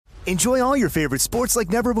Enjoy all your favorite sports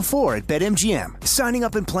like never before at BetMGM. Signing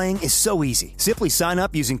up and playing is so easy. Simply sign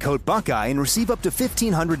up using code Buckeye and receive up to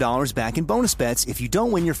 $1,500 back in bonus bets if you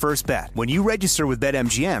don't win your first bet. When you register with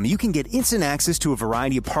BetMGM, you can get instant access to a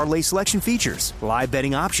variety of parlay selection features, live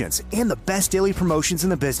betting options, and the best daily promotions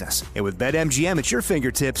in the business. And with BetMGM at your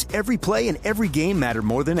fingertips, every play and every game matter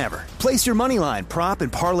more than ever. Place your moneyline, prop,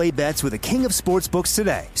 and parlay bets with the king of sportsbooks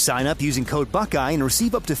today. Sign up using code Buckeye and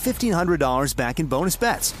receive up to $1,500 back in bonus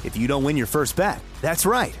bets if you don't win your first bet. That's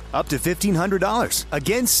right, up to $1,500.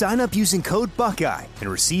 Again, sign up using code Buckeye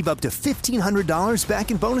and receive up to $1,500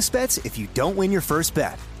 back in bonus bets if you don't win your first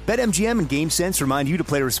bet. BetMGM and GameSense remind you to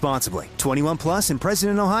play responsibly. 21 plus and present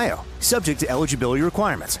in Ohio. Subject to eligibility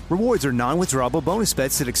requirements. Rewards are non-withdrawable bonus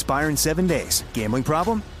bets that expire in 7 days. Gambling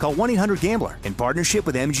problem? Call 1-800-GAMBLER in partnership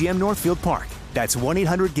with MGM Northfield Park. That's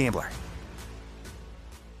 1-800-GAMBLER.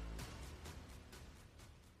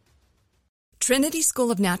 Trinity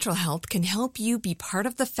School of Natural Health can help you be part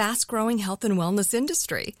of the fast-growing health and wellness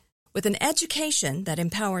industry. With an education that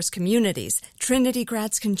empowers communities, Trinity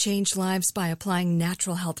grads can change lives by applying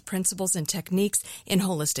natural health principles and techniques in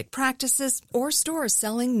holistic practices or stores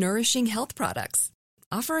selling nourishing health products.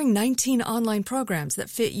 Offering 19 online programs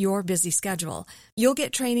that fit your busy schedule, you'll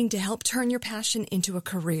get training to help turn your passion into a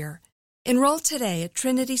career. Enroll today at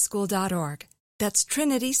trinityschool.org. That's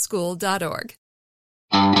trinityschool.org.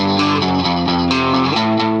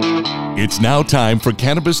 It's now time for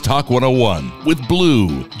Cannabis Talk 101 with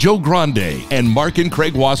Blue, Joe Grande, and Mark and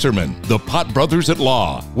Craig Wasserman, the Pot Brothers at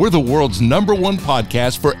Law. We're the world's #1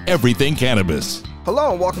 podcast for everything cannabis.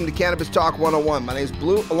 Hello and welcome to Cannabis Talk 101. My name is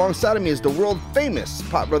Blue. Alongside of me is the world famous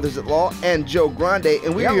Pot Brothers at Law and Joe Grande,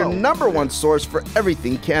 and we are your #1 source for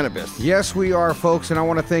everything cannabis. Yes, we are, folks, and I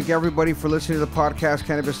want to thank everybody for listening to the podcast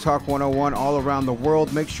Cannabis Talk 101 all around the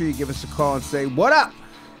world. Make sure you give us a call and say, what up?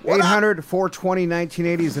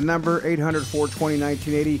 800-420-1980 is the number,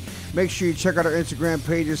 800-420-1980. Make sure you check out our Instagram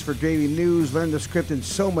pages for daily news, learn the script, and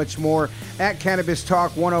so much more. At Cannabis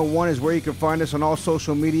Talk 101 is where you can find us on all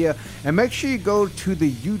social media. And make sure you go to the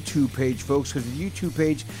YouTube page, folks, because the YouTube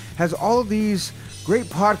page has all of these great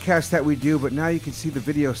podcasts that we do, but now you can see the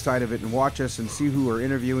video side of it and watch us and see who we're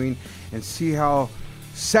interviewing and see how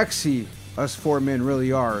sexy us four men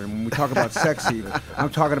really are. And when we talk about sexy, I'm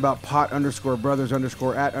talking about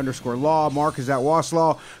pot_brothers_at_law. Mark is at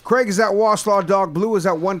Waslaw. Craig is at Waslaw Dog. Blue is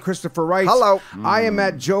at one Christopher Wright. Hello. I am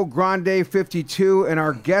at Joe Grande 52. And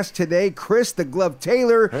our guest today, Chris the Glove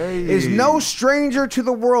Taylor, is no stranger to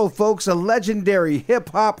the world, folks. A legendary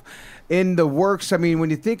hip-hop in the works. I mean, when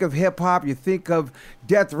you think of hip-hop, you think of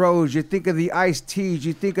Death Rows, you think of the Ice-T's,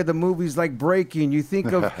 you think of the movies like Breaking, you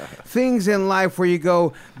think of things in life where you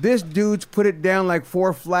go, this dude's put it down like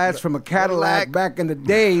 4 flats from a Cadillac back in the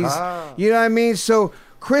days. You know what I mean? So,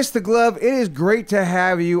 Chris the Glove, it is great to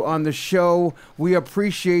have you on the show. We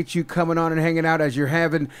appreciate you coming on and hanging out as you're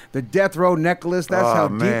having the Death Row necklace. That's how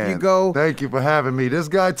deep you go. Thank you for having me. This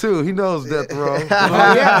guy, too, he knows Death Row.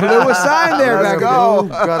 Yeah, Blue was signed there back then.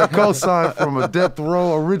 Got a co-sign from a Death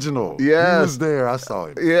Row original. Yeah. He was there. I saw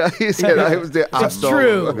him. Yeah, he said I was there. It's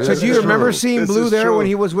true. So do you remember seeing Blue there when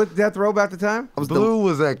he was with Death Row at the time? Blue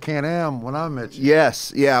was at Can-Am when I met you.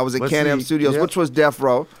 Yes. Yeah, I was at Can-Am Studios, which was Death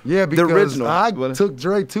Row. Yeah, because the original. I took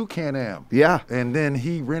Dre to Can-Am. Yeah. And then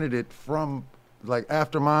he rented it from, like,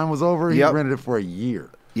 after mine was over, he rented it for a year.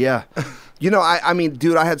 Yeah. You know, I mean,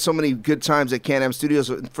 dude, I had so many good times at Can-Am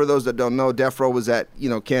Studios. For those that don't know, Death Row was at,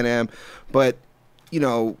 Can-Am. But,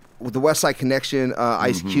 with the West Side Connection,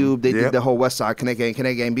 Ice Cube, they did the whole West Side Connect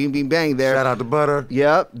Gang, Beam Beam Bang there. Shout out to Butter.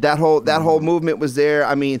 Yep, that whole movement was there.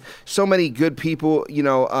 I mean, so many good people.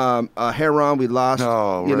 Heron, we lost.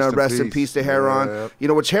 Rest in peace to Heron.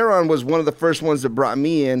 Yeah. Which Heron was one of the first ones that brought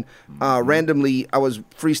me in. Randomly, I was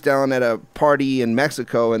freestyling at a party in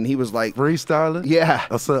Mexico, and he was like, freestyling. Yeah.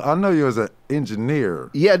 So I know you as an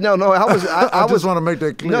engineer. Yeah, no, I was. I just want to make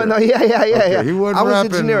that clear. No, yeah. He wasn't I was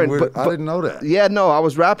rapping. engineering, but I didn't know that. Yeah, no, I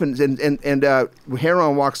was rapping. And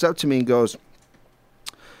Heron walks up to me and goes,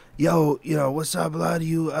 yo, what's up, blood?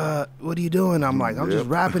 What are you doing? I'm like, I'm just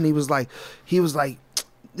rapping. He was like,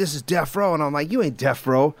 this is Death Row. And I'm like, you ain't Death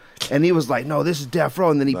Row. And he was like, no, this is Death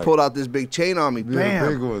Row. And then he pulled out this big chain on me. Bam.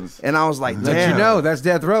 The big ones. And I was like, damn. Let you know, that's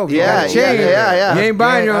Death Row. Yeah. You ain't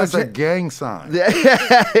buying your own That's a gang sign.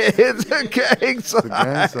 It's a gang sign.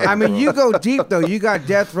 I mean, you go deep, though. You got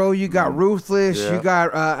Death Row, you got Ruthless, you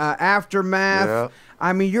got Aftermath. Yeah.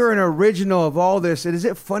 I mean, you're an original of all this. And is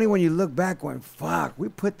it funny when you look back going, fuck, we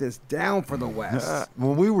put this down for the West?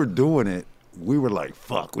 When we were doing it, we were like,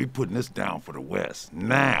 fuck, we putting this down for the West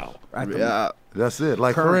now. That's it.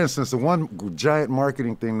 Like, for instance, the one giant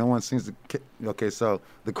marketing thing no one seems to... Okay, so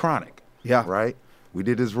The Chronic. Yeah. Right? We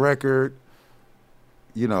did this record,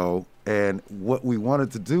 you know, and what we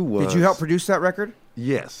wanted to do was... Did you help produce that record?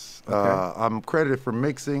 Yes. Okay. I'm credited for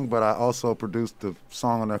mixing, but I also produced the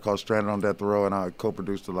song on there called Stranded on Death Row, and I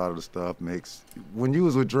co-produced a lot of the stuff, mixed. When you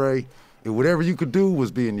was with Dre, whatever you could do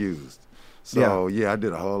was being used. So yeah, I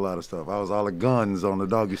did a whole lot of stuff. I was all the guns on the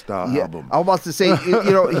Doggy Style album. I was about to say, a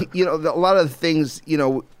lot of the things,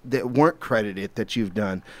 that weren't credited that you've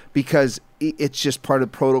done, because it's just part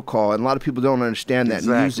of protocol, and a lot of people don't understand that in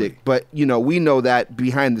music. But we know that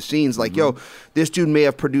behind the scenes, like, yo, this dude may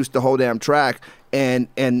have produced the whole damn track and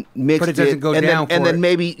mixed but it doesn't go down and then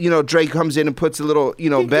maybe Dre comes in and puts a little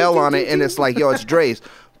bell on it, and it's like, yo, it's Dre's.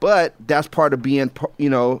 But that's part of being,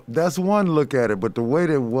 That's one look at it. But the way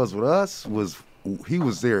that it was with us was he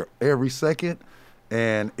was there every second.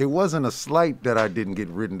 And it wasn't a slight that I didn't get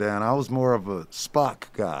written down. I was more of a Spock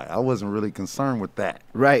guy. I wasn't really concerned with that.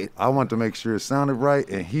 Right. I wanted to make sure it sounded right,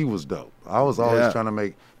 and he was dope. I was always trying to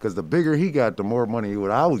make, because the bigger he got, the more money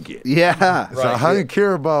I would get. Yeah. So I didn't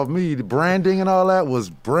care about me. The branding and all that was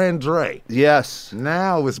Brand Dre. Yes.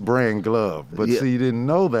 Now it's Brand Glove. But see, you didn't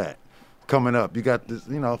know that. Coming up, you got this,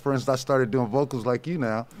 for instance, I started doing vocals like you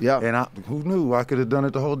now. Yeah. And who knew I could have done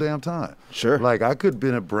it the whole damn time? Sure. Like, I could have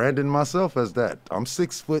been branding myself as that. I'm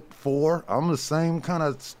 6'4". I'm the same kind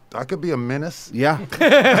of, I could be a menace. Yeah. I could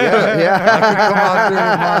come out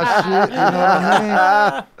there with my shit, you know what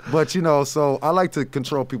I mean? But, so I like to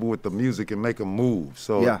control people with the music and make them move.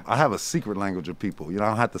 So I have a secret language of people. I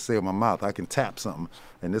don't have to say it with my mouth. I can tap something,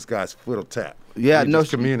 and this guy's foot will tap. Yeah.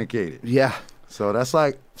 Just communicate it. Yeah. So that's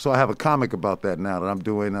so I have a comic about that now that I'm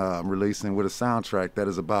doing, I'm releasing with a soundtrack that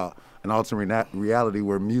is about an alternate reality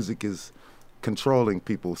where music is controlling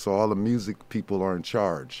people. So all the music people are in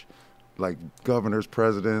charge, like governors,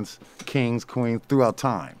 presidents, kings, queens, throughout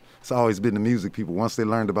time. It's always been the music people. Once they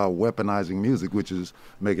learned about weaponizing music, which is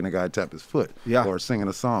making a guy tap his foot or singing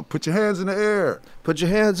a song, put your hands in the air. Put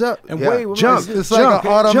your hands up. And wait, jump. It's like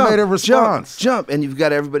an automated response. Jump, and you've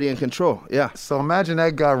got everybody in control. Yeah. So imagine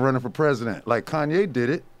that guy running for president. Like Kanye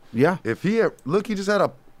did it. Yeah. If he just had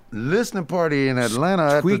a listening party in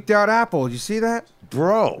Atlanta. Tweaked out Apple. Did you see that?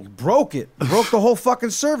 Bro. Broke it. Broke the whole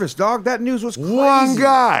fucking service, dog. That news was crazy. One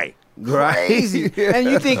guy. Crazy. And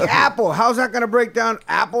you think Apple, how's that going to break down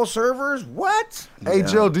Apple servers? What? Hey,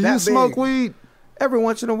 Joe, do you smoke weed? Every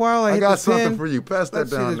once in a while, I hit got the something pin. for you. Pass that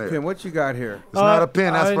Let's down see this there. Pin. What you got here? It's not a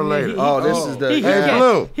pin. That's for later. This is the... Hey,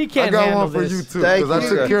 Blue. He can't I got handle one for this. you, too. Thank Because I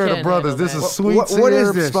you. took care of the Can't brothers. handle This is that. Sweets What here,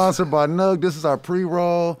 is this? sponsored by Nug. This is our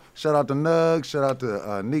pre-roll. Shout out to Nug. Shout out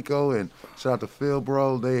to Nico. And shout out to Phil,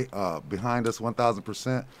 bro. They behind us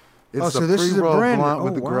 1,000%. It's so a this is a pre-roll brand. blunt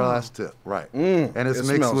with Oh, the wow. glass tip. Right. And it's It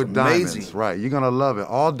mixed smells with diamonds. amazing. Right. You're going to love it.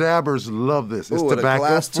 All dabbers love this. It's Ooh, with a tobacco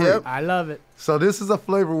glass free. tip? I love it. So this is a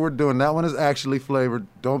flavor we're doing. That one is actually flavored.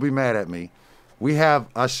 Don't be mad at me. We have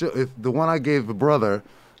if the one I gave the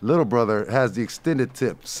little brother has the extended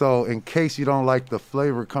tip. So in case you don't like the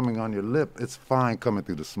flavor coming on your lip, it's fine coming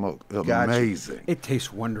through the smoke. Amazing. It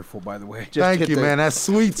tastes wonderful, by the way. Thank you, man. That's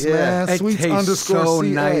Sweets, man. It Sweets tastes underscore so CA.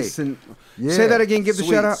 nice. And Yeah. say that again. Give the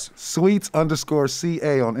shout out. Sweets underscore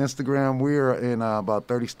CA on Instagram. We're in about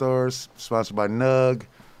 30 stores, sponsored by Nug.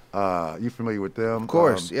 You familiar with them? Of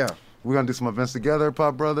course, yeah. We're going to do some events together,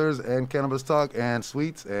 Pop Brothers and Cannabis Talk and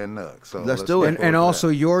Sweets and Nug. So Let's do it. And also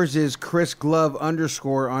yours is Chris Glove _ on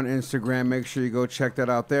Instagram. Make sure you go check that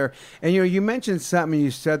out there. And you mentioned something. You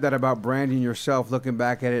said that about branding yourself, looking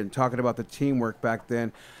back at it and talking about the teamwork back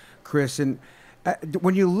then, Chris. And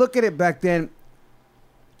when you look at it back then,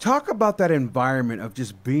 talk about that environment of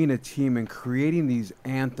just being a team and creating these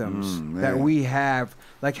anthems that we have.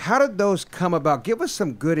 Like, how did those come about? Give us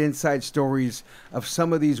some good inside stories of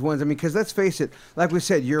some of these ones. I mean, because let's face it, like we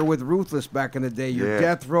said, you're with Ruthless back in the day, your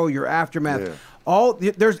Death Row, your Aftermath.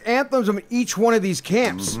 Yeah. There's anthems in each one of these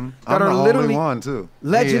camps that I'm are the literally only one, too.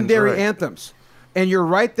 legendary Me and Dre. anthems. And you're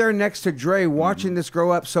right there next to Dre watching this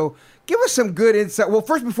grow up. So give us some good insight. Well,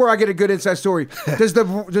 first, before I get a good inside story, does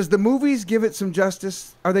the movies give it some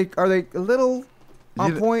justice? Are they a little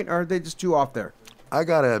on point, or are they just too off there? I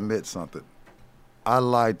got to admit something. I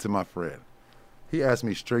lied to my friend. He asked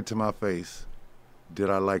me straight to my face,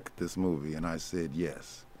 did I like this movie? And I said,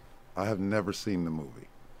 yes. I have never seen the movie.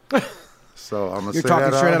 So I'm going to say that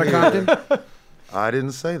You're talking straight out of Compton? I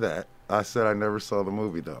didn't say that. I said I never saw the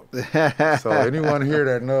movie, though. So anyone here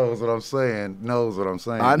that knows what I'm saying knows what I'm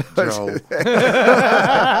saying, I know. Joe. So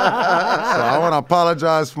I want to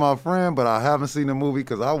apologize for my friend, but I haven't seen the movie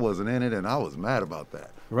because I wasn't in it, and I was mad about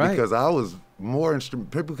that. Right. Because I was more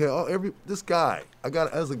people say, this guy,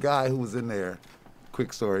 as a guy who was in there,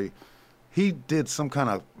 quick story, he did some kind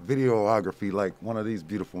of videography like one of these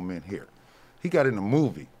beautiful men here. He got in the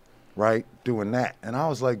movie. right, doing that. And I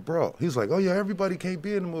was like, bro, he's like, oh yeah, everybody can't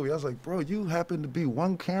be in the movie. I was like, bro, you happen to be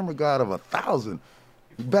one camera guy out of 1,000.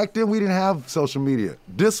 Back then we didn't have social media.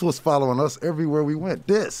 This was following us everywhere we went.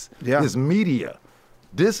 This is media.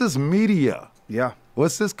 This is media. Yeah.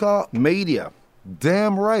 What's this called? Media.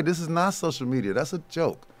 Damn right. This is not social media. That's a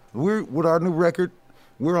joke. We're with our new record.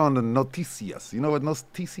 We're on the Noticias. You know what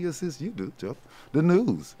Noticias is? You do, Joe. The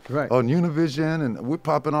news. Right. On Univision, and we're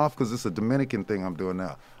popping off because it's a Dominican thing I'm doing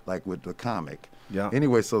now, like with the comic. Yeah.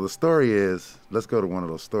 Anyway, so the story is, let's go to one of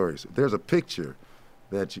those stories. There's a picture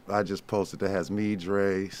that I just posted that has me,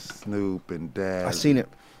 Dre, Snoop, and Dad. I seen it.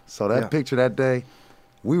 So that picture that day,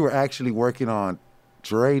 we were actually working on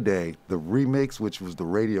Dre Day, the remix, which was the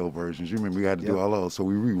radio versions. You remember we had to do all those, so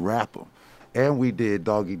we re-rap them. And we did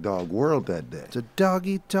Doggy Dog World that day. It's a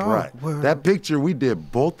Doggy Dog World. That picture, we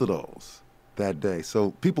did both of those that day.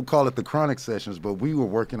 So people call it the Chronic Sessions, but we were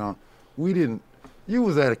working on, you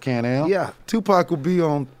was at a Can-Am. Yeah. Tupac would be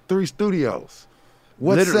on 3 studios.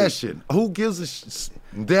 What Literally. Session? Who gives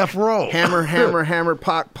a Death Row. Hammer,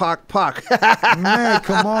 Pac. Man,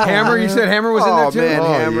 come on. Hammer, man. you said Hammer was in there too? Man,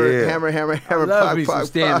 Oh, Hammer, yeah. Love me Pac, some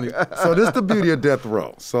Stanley. So this is the beauty of Death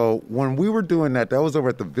Row. So when we were doing that was over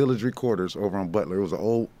at the Village Recorders over on Butler. It was an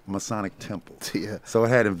old Masonic temple. Yeah. So it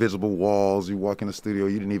had invisible walls. You walk in the studio,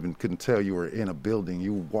 couldn't tell you were in a building.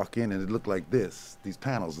 You walk in and it looked like this, these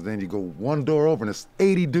panels. And then you go one door over and there's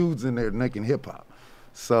 80 dudes in there making hip hop.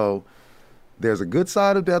 So there's a good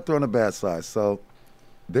side of Death Row and a bad side. So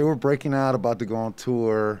they were breaking out, about to go on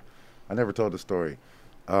tour. I never told the story.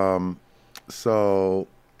 So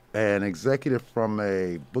an executive from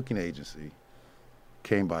a booking agency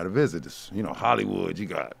came by to visit us. You know, Hollywood, you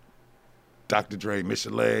got Dr. Dre,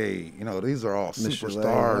 Michelet, these are all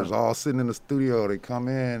superstars, all sitting in the studio. They come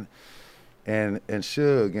in and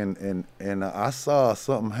Suge, and I saw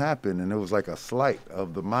something happen, and it was like a slight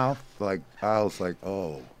of the mouth. Like, I was like,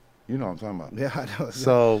 oh, you know what I'm talking about. Yeah, I know.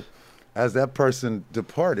 So as that person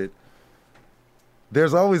departed,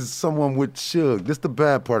 there's always someone with Suge. This is the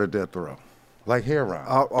bad part of Death Row. Like Heron.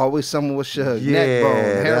 Always someone with Suge. Yeah, neck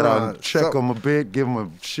bone, that'll Heron. check them a bit, give them a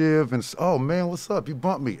shiv, and oh man, what's up? You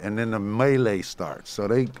bumped me, and then the melee starts. So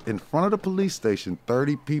they, in front of the police station,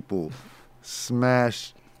 30 people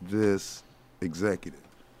smashed this executive,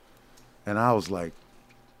 and I was like,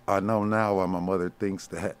 I know now why my mother thinks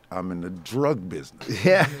that I'm in the drug business.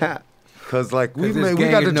 Yeah. Cause like we this got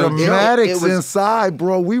gang the is no joke. dramatics It was- inside,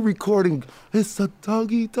 bro. We recording. It's a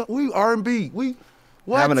Doggy Dog. We R&B. We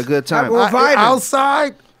what? Having a good time. We're vibing.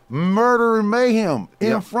 Outside, murder and mayhem in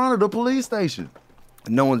Yeah. front of the police station.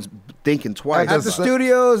 No one's thinking twice. At the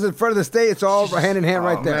studios, in front of the state, it's all hand in hand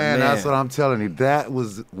right Oh, there. man, that's what I'm telling you. That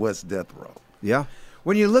was West Death Row. Yeah.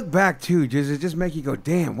 When you look back, too, does it just make you go,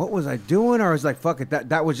 damn, what was I doing? Or is it like, fuck it,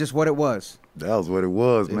 that was just what it was? That was what it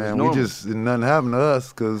was, man. normal. We just nothing happened to us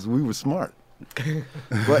because we were smart.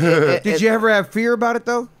 But Did you ever have fear about it,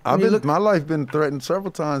 though? My life been threatened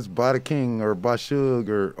several times by the King or by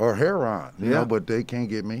Suge or Heron, you know, but they can't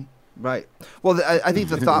get me. Right. Well, I think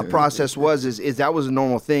the thought process is that was a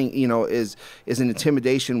normal thing. Is an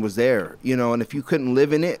intimidation was there. And if you couldn't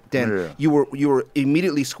live in it, then you were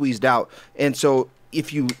immediately squeezed out. And so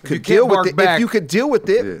if you could deal with it,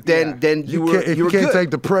 then you were If you were can't good. take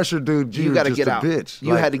the pressure, dude, You you're gotta just get a out. bitch.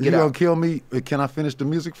 You had to get you out. gonna kill me? Can I finish the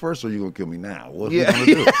music first, or you gonna kill me now? What Yeah.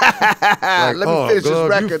 you gonna do? Let me finish this Glove,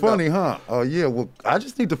 record. You funny, though. huh? Oh yeah. Well, I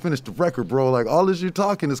just need to finish the record, bro. Like all this you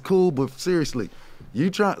talking is cool, but seriously, you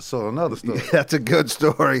try. So another story. That's a good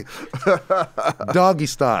story. Doggy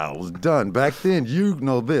Style was done back then. You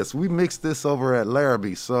know this. We mixed this over at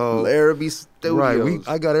Larrabee. So Larrabee Studios. right,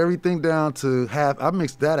 I got everything down to half. I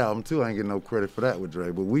mixed that album too. I ain't getting no credit for that with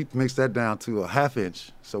Dre, but we mixed that down to a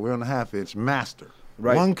half-inch. So we're on the half-inch master.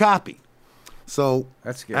 Right. One copy. So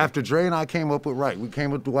That's scary. after Dre and I came up with we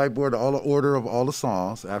came up with the whiteboard, all the order of all the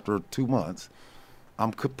songs. After 2 months,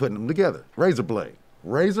 I'm putting them together. Razor Blade,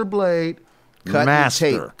 Cut master.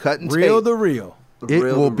 and tape. Cut and Real tape. the real. It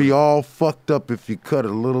Real will the be real. all fucked up if you cut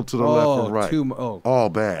it a little to the left Oh, or right. oh. All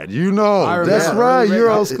bad. You know. I That's remember. right. Ray-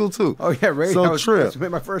 You're I- old school too. Oh, yeah, Ray. So Trip.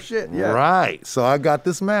 That's my first shit. Yeah. Right. So I got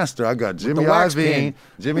this master. I got Jimmy the wax Iovine. pen.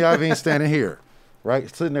 Jimmy Iovine standing here, right?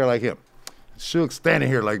 Sitting there like him. Suge standing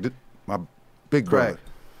here like my big brother. Right.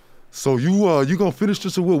 So you gonna finish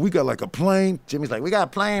this or what? We got like a plane. Jimmy's like, we got a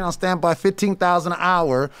plane on standby, 15,000 an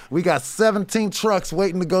hour. We got 17 trucks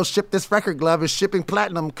waiting to go ship this record glove. It's shipping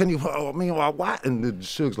platinum. Can you? What? And the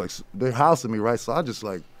Suge's like, they're housing me, right? So I just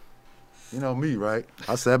like, me, right?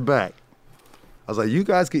 I sat back. I was like, you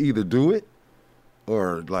guys can either do it,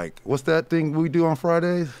 or like, what's that thing we do on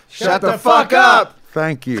Fridays? Shut the fuck up.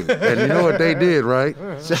 Thank you. And you know what they did, right?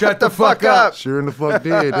 Shut the fuck up. Sure in the fuck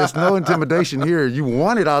did. There's no intimidation here. You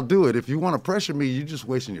want it, I'll do it. If you want to pressure me, you're just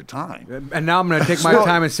wasting your time. And now I'm going to take my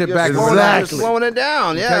time and sit back and Exactly. Slowing it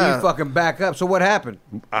down, until yeah. you fucking back up. So what happened?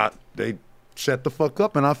 They shut the fuck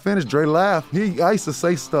up, and I finished. Dre laughed. I used to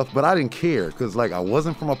say stuff, but I didn't care because, like, I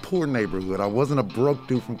wasn't from a poor neighborhood. I wasn't a broke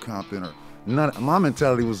dude from Compton or none. My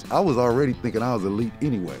mentality was I was already thinking I was elite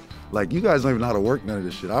anyway. Like, you guys don't even know how to work none of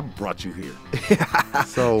this shit. I brought you here.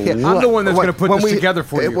 So I'm the one that's going to put this together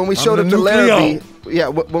for you. When we showed up to Larrabee,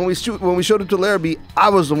 when we showed up to Larrabee, I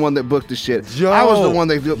was the one that booked the shit. Yo, I was the one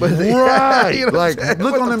that right. You know like,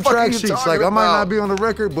 look what on the them fuck are track you sheets. talking Like, I might about? not be on the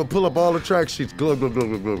record, but pull up all the track sheets. Glug, glug, glug,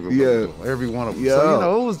 glug, glug, glug, Yeah. glug, every one of them. Yeah. So, you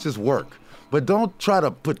know, it was just work. But don't try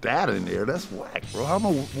to put that in there. That's whack, bro.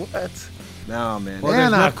 What? No, man. Well,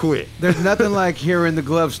 And I quit. There's nothing like hearing the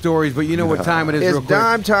glove stories, but you know what time it is real It's quick.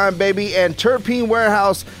 dime time, baby. And Terpene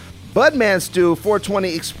Warehouse, Budman Stew,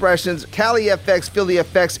 420 Expressions, Cali FX, Philly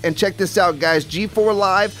FX. And check this out, guys. G4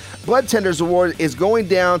 Live Bud Tenders Award is going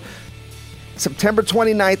down September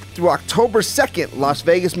 29th through October 2nd. Las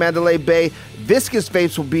Vegas, Mandalay Bay. Viscous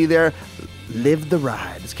Vapes will be there. Live the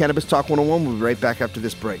ride. It's Cannabis Talk 101. We'll be right back after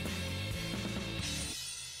this break.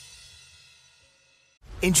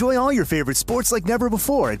 Enjoy all your favorite sports like never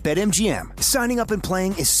before at BetMGM. Signing up and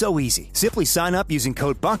playing is so easy. Simply sign up using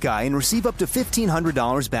code Buckeye and receive up to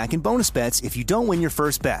 $1,500 back in bonus bets if you don't win your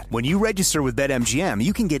first bet. When you register with BetMGM,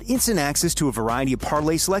 you can get instant access to a variety of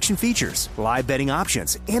parlay selection features, live betting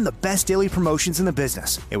options, and the best daily promotions in the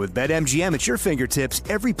business. And with BetMGM at your fingertips,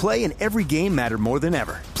 every play and every game matter more than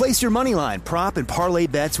ever. Place your moneyline, prop, and parlay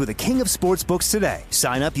bets with the king of sportsbooks today.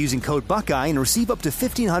 Sign up using code Buckeye and receive up to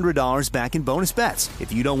 $1,500 back in bonus bets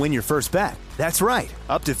if you don't win your first bet. That's right,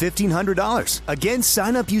 up to $1,500. Again,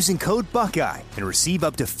 sign up using code Buckeye and receive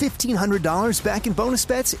up to $1,500 back in bonus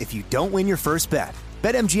bets if you don't win your first bet.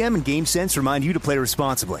 BetMGM and GameSense remind you to play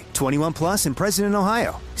responsibly. 21 plus and present in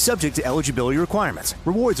Ohio. Subject to eligibility requirements.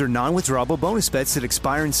 Rewards are non-withdrawable bonus bets that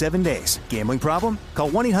expire in 7 days. Gambling problem?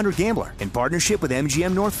 Call 1-800-GAMBLER in partnership with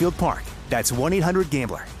MGM Northfield Park. That's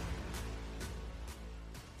 1-800-GAMBLER.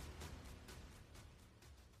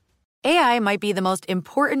 AI might be the most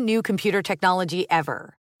important new computer technology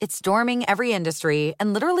ever. It's storming every industry,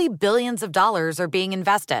 and literally billions of dollars are being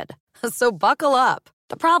invested. So buckle up.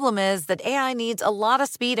 The problem is that AI needs a lot of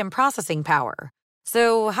speed and processing power.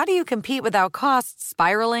 So how do you compete without costs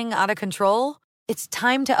spiraling out of control? It's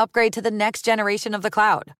time to upgrade to the next generation of the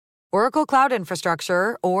cloud. Oracle Cloud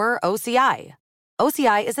Infrastructure, or OCI.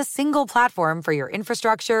 OCI is a single platform for your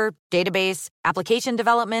infrastructure, database, application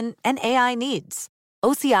development, and AI needs.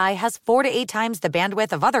 OCI has 4 to 8 times the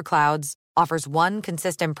bandwidth of other clouds, offers one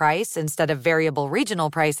consistent price instead of variable regional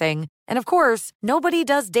pricing, and of course, nobody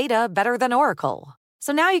does data better than Oracle.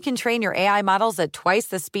 So now you can train your AI models at twice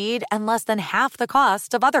the speed and less than half the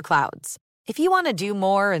cost of other clouds. If you want to do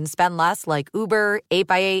more and spend less like Uber,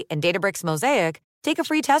 8x8, and Databricks Mosaic, take a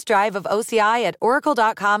free test drive of OCI at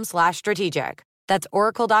oracle.com/strategic. That's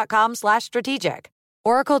oracle.com/strategic.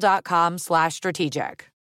 oracle.com/strategic.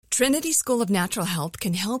 Trinity School of Natural Health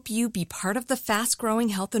can help you be part of the fast-growing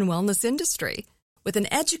health and wellness industry. With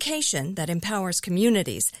an education that empowers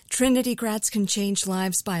communities, Trinity grads can change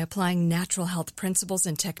lives by applying natural health principles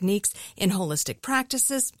and techniques in holistic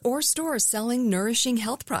practices or stores selling nourishing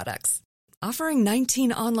health products. Offering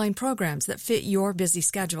 19 online programs that fit your busy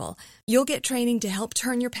schedule, you'll get training to help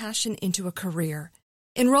turn your passion into a career.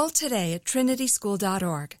 Enroll today at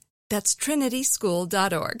trinityschool.org. That's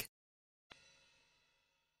trinityschool.org.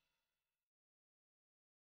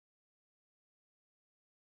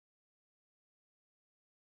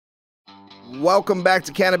 Welcome back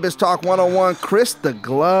to Cannabis Talk 101. Chris the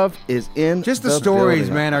Glove is in Just the stories,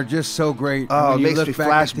 building. man, are just so great. Oh, When it you makes look me back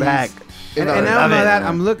flash at back. these- You And know, not I love only it, that, man.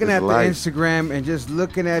 I'm looking It's at the life. Instagram and just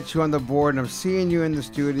looking at you on the board, and I'm seeing you in the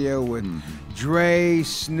studio with Dre,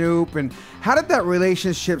 Snoop, and how did that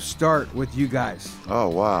relationship start with you guys? Oh,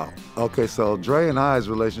 wow. Okay, so Dre and I's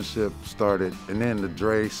relationship started, and then the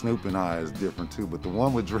Dre, Snoop, and I is different too. But the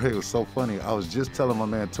one with Dre was so funny. I was just telling my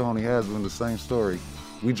man Tony Haslam the same story.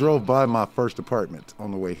 We drove by my first apartment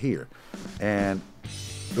on the way here. And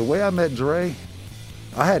the way I met Dre,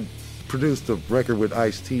 I had produced a record with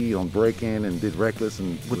Ice-T on Breakin' and did Reckless,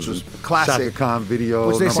 and Which was a classic. Shaka Khan video.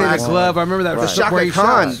 Which they say number the one. glove. I remember that. Right. The where he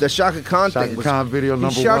shot. The Shaka Khan thing. Shaka was- Khan video He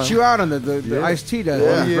number one. shouts you out on the Yeah. Ice-T does. Oh,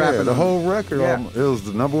 when he's yeah, rapping the on- whole record. Yeah. It was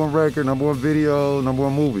the number one record, number one video, number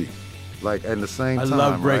one movie. Like at the same I time.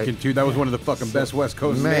 love breaking right? too. That was one of the fucking best West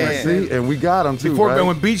Coast Man, bands. see, and we got them too. Before right?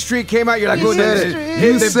 when Beat Street came out, you're like, You said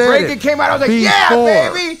it. The said breaking it. came out. I was like, Before.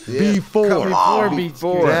 yeah, baby.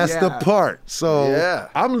 Before. That's the part. So Yeah.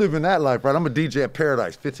 I'm living that life, right? I'm a DJ at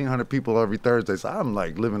Paradise, 1,500 people every Thursday. So I'm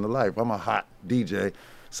like living the life. I'm a hot DJ.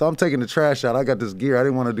 So I'm taking the trash out. I got this gear. I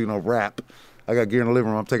didn't want to do no rap. I got gear in the living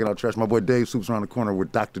room. I'm taking out trash. My boy Dave swoops around the corner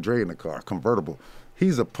with Dr. Dre in the car, convertible.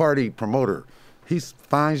 He's a party promoter. He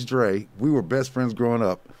finds Dre. We were best friends growing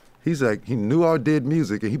up. He's like, he knew I did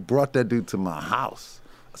music, and he brought that dude to my house.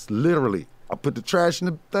 It's literally, I put the trash in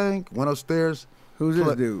the thing, went upstairs. Who's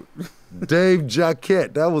this dude? Dave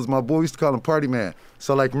Jaquette. That was my boy. We used to call him Party Man.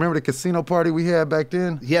 So, like, remember the casino party we had back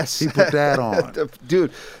then? Yes. He put that on.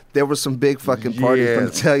 Dude, there was some big fucking parties, Yeah, I'm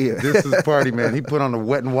going to tell you. This is Party Man. He put on the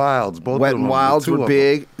Wet and Wilds. Both Wet of and them, Wilds two were of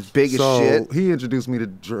big, big as so shit. he introduced me to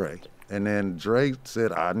Dre. And then Dre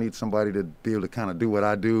said, I need somebody to be able to kind of do what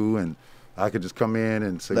I do, and I could just come in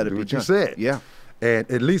and say, Let it do be what you done. said. Yeah. And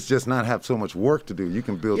at least just not have so much work to do. You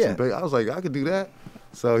can build Yeah. some big. I was like, I could do that.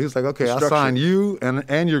 So he was like, okay, I'll Structure. sign you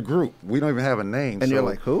and your group. We don't even have a name. And so you're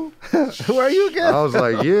like, who? Who are you again? I was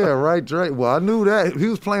like, yeah, right, Dre. Well, I knew that. He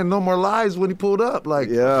was playing No More Lies when he pulled up. Like,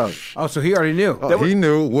 Yeah. Oh, so he already knew. he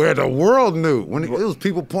knew where the world knew. When it was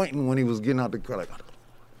people pointing when he was getting out the car. Like,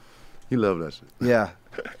 he loved that shit. Yeah.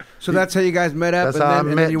 So that's how you guys met up, That's and how I then,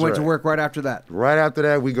 and met then you went to Dre. work right after that. Right after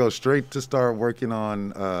that, we go straight to start working on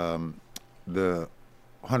the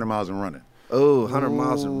 100 Miles and Running. Oh, 100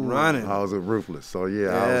 miles and running. I was at Ruthless. So, yeah.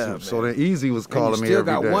 Yeah, so then Easy was And calling you me still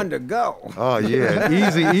every got day. one to go. Oh, yeah.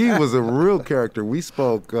 Easy E was a real character. We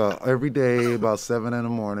spoke every day about 7 in the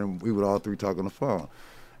morning. We would all three talk on the phone.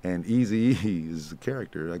 And Easy E is a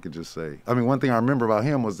character, I could just say. I mean, one thing I remember about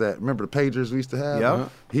him was that, remember the pagers we used to have? Yeah.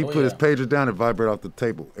 He put his pager down and vibrate off the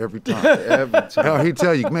table every time. Every time. Or he'd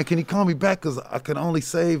tell you, man, can you call me back? Because I can only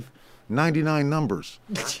save 99 numbers.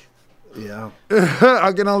 Yeah.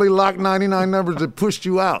 I can only lock 99 numbers that pushed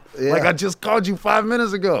you out. Yeah. Like I just called you 5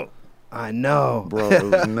 minutes ago. I know. Bro, it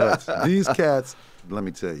was nuts. These cats, let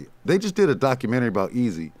me tell you, they just did a documentary about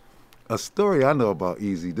Easy. A story I know about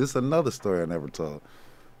Easy. This is another story I never told.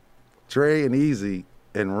 Dre and Easy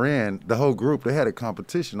and Ren, the whole group, they had a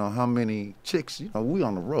competition on how many chicks, we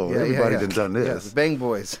on the road. Everybody done Yeah, this. the Bang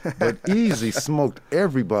Boys. But Easy smoked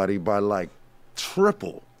everybody by like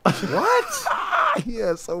triple. What? He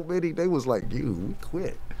had so many. They was like, we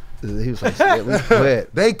quit. He was like, yeah, we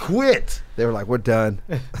quit. They quit. They were like, we're done.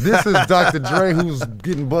 This is Dr. Dre who's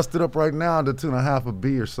getting busted up right now to 2.5 a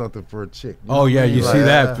B or something for a chick. You know Oh what yeah, I mean? you Like, see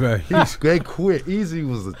that? They quit. Easy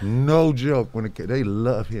was no joke when it came. They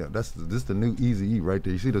love him. This the new Easy E right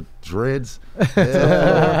there. You see the dreads?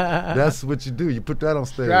 That's what you do. You put that on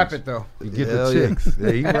stage. Strap it though. You get Hell the yeah. chicks.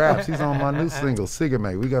 Yeah, he raps. He's on my new single,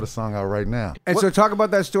 Sigame. We got a song out right now. And so talk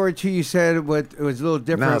about that story too. You said it was a little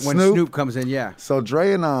different Now, when Snoop- Snoop comes in. Yeah. So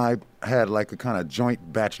Dre and I had like a kind of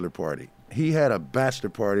joint bachelor party. He had a bachelor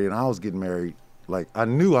party and I was getting married. Like I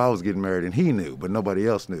knew I was getting married and he knew, but nobody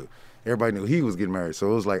else knew. Everybody knew he was getting married. So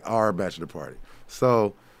it was like our bachelor party.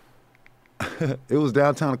 So it was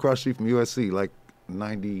downtown across the street from USC, like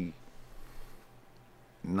 90.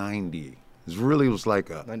 It was like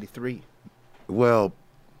a, 93. well,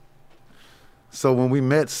 so when we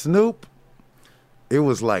met Snoop, it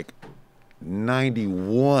was like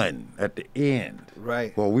 91 at the end.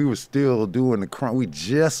 Right. Well, we were still doing the crime. We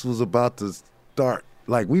just was about to start.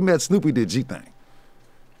 Like, we met Snoop, we did G-Thing.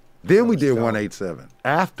 Then we did 187.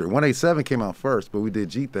 After, 187 came out first, but we did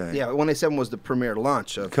G-Thing. Yeah, 187 was the premiere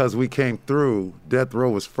launch of. Because we came through, Death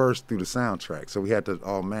Row was first through the soundtrack, so we had to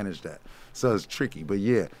all manage that. So it's tricky. But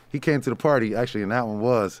yeah, he came to the party, actually, and that one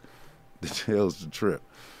was, it was the trip.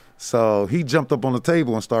 So he jumped up on the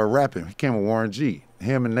table and started rapping. He came with Warren G.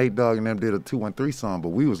 Him and Nate Dogg and them did a 213 song, but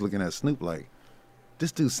we was looking at Snoop like,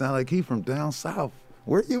 this dude sound like he from down south.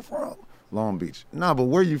 Where you from? Long Beach. Nah, but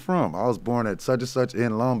where you from? I was born at such and such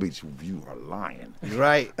in Long Beach. You are lying.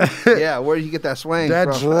 Right. Yeah, where did you get that swing That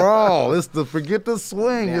from? drawl. It's the forget the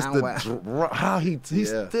swing. It's Now the what? how he's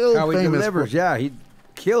Yeah. still How he famous. delivers. For, Yeah, he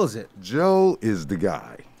kills it. Joe is the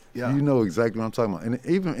guy. Yeah. You know exactly what I'm talking about. And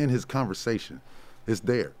even in his conversation, it's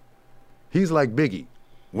there. He's like Biggie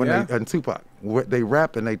when Yeah? they and Tupac. When they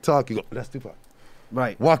rap and they talk, you go, that's Tupac.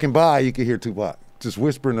 Right. Walking by, you can hear Tupac just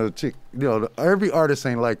whispering to the chick. Every artist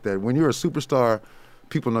ain't like that. When you're a superstar,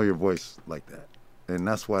 people know your voice like that. And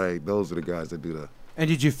that's why those are the guys that do the. And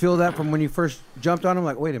did you feel that from when you first jumped on him?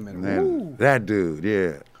 Like, wait a minute. Man, Ooh. that dude,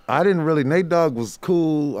 yeah. I didn't really, Nate Dogg was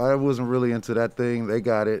cool. I wasn't really into that thing. They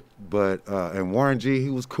got it. But, and Warren G,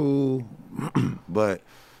 he was cool. But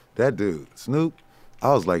that dude, Snoop,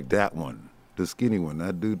 I was like that one. The skinny one,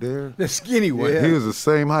 that dude there. The skinny one. He was the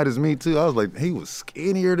same height as me too. I was like, he was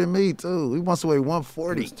skinnier than me too. He wants to weigh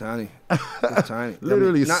 140. He's tiny. He's tiny.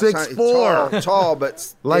 Literally not 6'4". tiny, tall,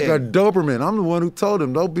 but Like big. a Doberman. I'm the one who told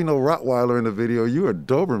him, don't be no Rottweiler in the video. You're a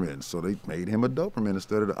Doberman. So they made him a Doberman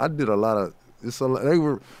instead of. I did a lot of. They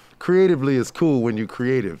were creatively. It's cool when you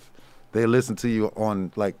creative. They listen to you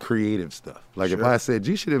on like creative stuff. Like if I said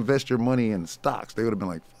you should invest your money in stocks, they would have been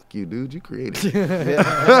like, "Fuck you, dude. You creative."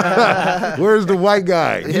 Where's the white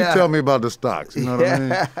guy? You tell me about the stocks. You know what I mean?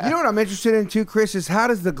 You know what I'm interested in too, Chris, is how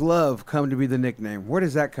does the glove come to be the nickname? Where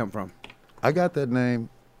does that come from? I got that name.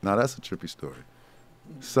 Now that's a trippy story.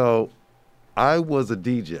 So, I was a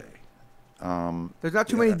DJ. There's not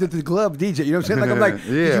too many the glove DJ. You know what I'm saying? Like I'm like,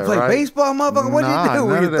 did Yeah, you play right. baseball, motherfucker? What did you do?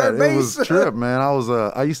 Were none you of that. third base? It was trip, man.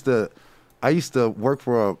 I used to work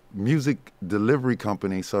for a music delivery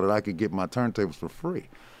company so that I could get my turntables for free.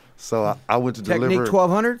 So I went to Technique deliver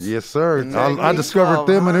 1200s? Yes, sir. I Technique discovered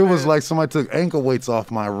them, and it was 1200. like somebody took ankle weights off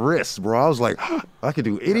my wrists, bro. I was like, I could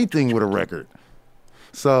do anything with a record.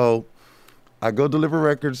 So I go deliver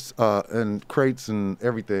records and crates and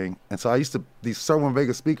everything. And so I used to, these Sir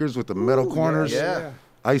Vegas speakers with the metal corners. yeah.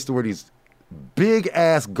 I used to wear these big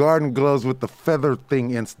ass garden gloves with the feather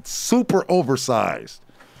thing in, super oversized.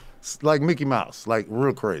 Like Mickey Mouse, like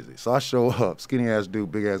real crazy. So I show up, skinny ass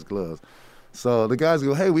dude, big ass gloves. So the guys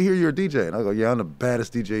go, hey, we hear you're a DJ. And I go, yeah, I'm the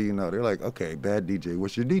baddest DJ you know. They're like, okay, bad DJ.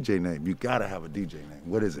 What's your DJ name? You gotta have a DJ name.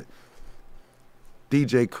 What is it?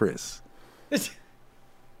 DJ Chris.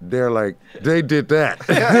 They're like, they did that.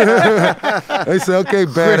 They said, okay,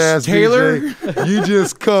 badass Taylor? DJ. You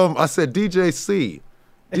just come. I said, DJ C.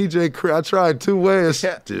 DJ Chris. I tried 2 ways.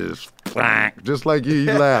 Just like you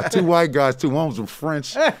laughed. 2 white guys, 2. One was from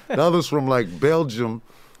French. The other's from like Belgium.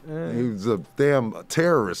 He was a damn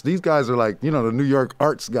terrorist. These guys are like, the New York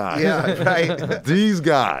arts guys. Yeah, right. These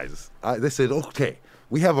guys. They said, okay,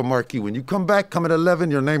 we have a marquee. When you come back, come at 11,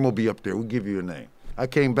 your name will be up there. We'll give you a name. I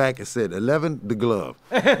came back and said, 11, the glove.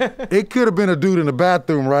 It could have been a dude in the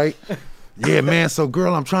bathroom, right? Yeah, man, so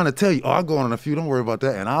girl, I'm trying to tell you. Oh, I'll go on in a few, don't worry about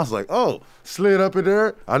that. And I was like, oh, slid up in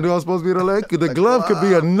there. I knew I was supposed to be the leg. The glove could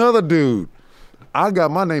be another dude. I got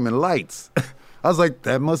my name in lights. I was like,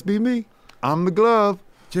 that must be me. I'm the glove.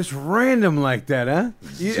 Just random like that, huh?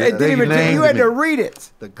 You, Yeah, it didn't they even take, you had named to me. read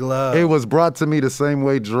it. The glove. It was brought to me the same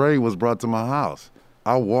way Dre was brought to my house.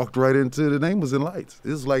 I walked right into the name was in lights.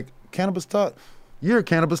 It's like Cannabis Talk. You're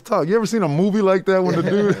Cannabis Talk. You ever seen a movie like that when the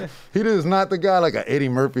dude, he is not the guy like a Eddie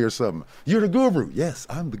Murphy or something. You're the guru. Yes,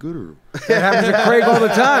 I'm the guru. That happens to Craig all the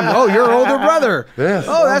time. Oh, you're older brother. Yes.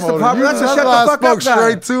 Oh, that's the problem. That's a shut the why fuck I up spoke guy.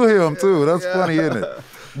 straight to him too. That's funny, isn't it?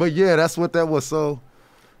 But yeah, that's what that was. So,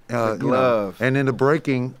 glove. and then the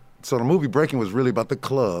breaking. So the movie Breaking was really about the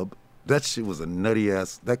club. That shit was a nutty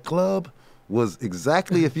ass. That club was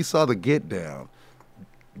exactly if you saw the Get Down.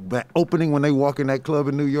 That opening when they walk in that club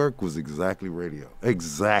in New York was exactly radio.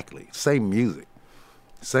 Exactly. Same music.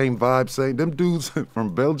 Same vibe, same. Them dudes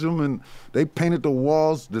from Belgium, and they painted the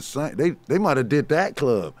walls the same. They might have did that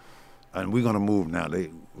club. And we're going to move now.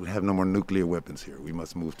 We have no more nuclear weapons here. We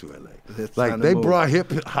must move to L.A. It's Like, time to they move. brought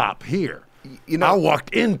hip-hop here. You know- I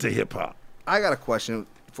walked into hip-hop. I got a question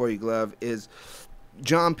for you, Glove. Is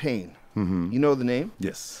John Payne? Mm-hmm. You know the name?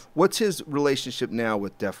 Yes. What's his relationship now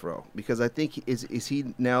with Death Row? Because I think is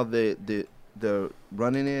he now the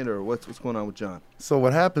running it, or what's going on with John? So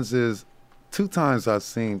what happens is, 2 times I've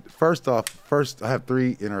seen, first I have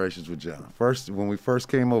 3 iterations with John. First, when we first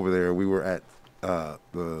came over there, we were at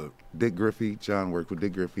the Dick Griffey. John worked with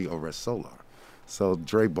Dick Griffey over at Solar. So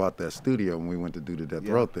Dre bought that studio when we went to do the Death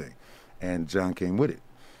Row thing, and John came with it.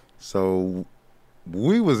 So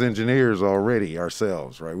we was engineers already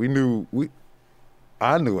ourselves, right?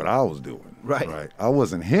 I knew what I was doing. Right. I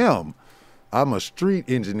wasn't him. I'm a street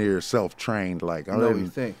engineer, self-trained. Like I Know what didn't- you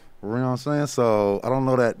think. You know what I'm saying? So I don't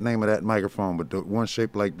know that name of that microphone, but the one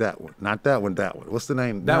shaped like that one. Not that one, that one. What's the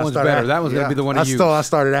name? That Now I one's started better. ask- That one's going to be the one to use. I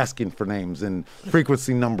started asking for names and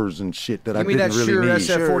frequency numbers and shit that I Give me didn't that really Shure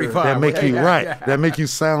need. SF45. That make you Yeah, right. yeah. That make you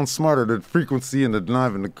sound smarter. The frequency and the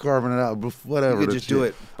knob and the carving it out, whatever. You could the just do shit.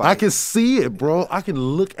 it by- I can see it, bro. I can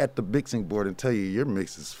look at the mixing board and tell you your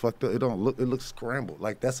mix is fucked up. It looks scrambled.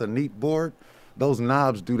 Like that's a neat board. Those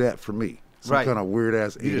knobs do that for me. Some Right. kind of weird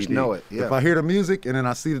ass. You just ADD. know it, yeah. If I hear the music and then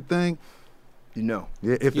I see the thing. You know.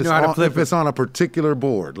 Yeah, if You it's know how to on, flip if it's on a particular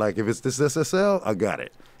board, like if it's this SSL, I got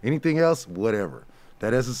it. Anything else, whatever.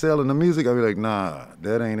 That SSL in the music, I'll be like, nah,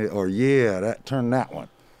 that ain't it. Or yeah, turn that one.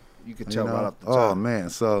 You could You tell know? right off the Oh top. man.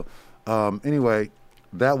 So anyway,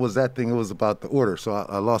 that was that thing. It was about the order. So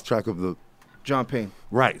I lost track of the John Payne.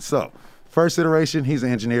 right. So first iteration, he's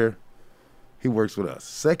an engineer. He works with us.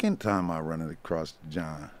 Second time I run across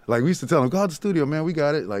John, like we used to tell him, go out to the studio, man, we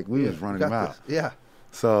got it. Like we was running him out. Yeah.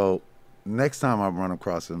 So next time I run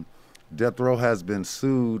across him, Death Row has been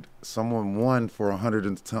sued. Someone won for $100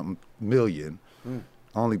 and something million.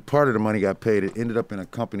 Only part of the money got paid. It ended up in a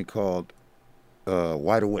company called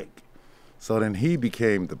Wide Awake. So then he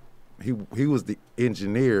became he was the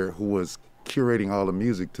engineer who was curating all the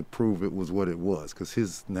music to prove it was what it was, because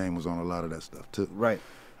his name was on a lot of that stuff too. Right.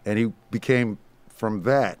 And he became, from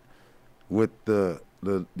that, with the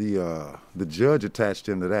judge attached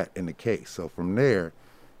him to that in the case. So from there,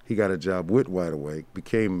 he got a job with Wide Awake,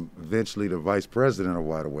 became eventually the vice president of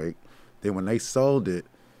Wide Awake. Then when they sold it,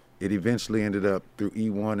 it eventually ended up through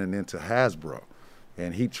E1 and into Hasbro.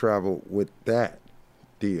 And he traveled with that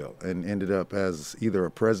deal and ended up as either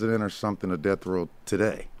a president or something of Death Row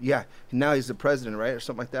today. Yeah. Now he's the president, right, or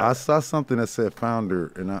something like that. I saw something that said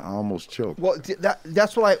founder, and I almost choked. Well,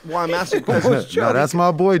 that's why I'm asking. No, that's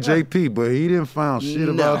my boy JP, but he didn't found shit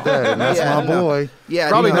about that, and that's my boy. Yeah,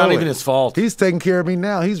 probably not even his fault. He's taking care of me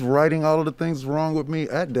now. He's writing all of the things wrong with me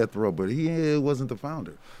at Death Row, but he wasn't the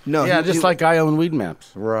founder. No, yeah, just like I own Weed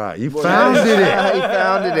Maps. Right, you founded it. He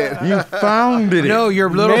founded it. You founded it. No, your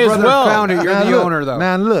little brother found it. You're the owner, though.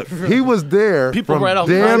 Man, look, he was there from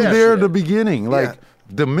damn near the beginning. Like,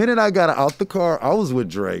 the minute I got out the car, I was with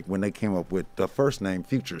Drake when they came up with the first name,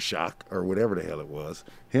 Future Shock, or whatever the hell it was.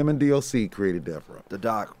 Him and DOC created Death Row. The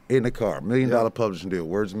doc. In the car, $1 million publishing deal,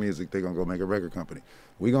 Words Music, they're going to go make a record company.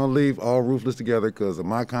 We going to leave all Ruthless together because of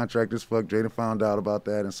my contract is fucked. Jaden found out about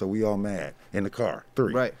that, and so we all mad in the car,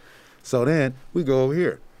 3. Right. So then we go over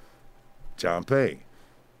here. John Payne.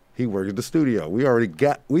 He worked at the studio. We already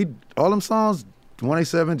got, all them songs,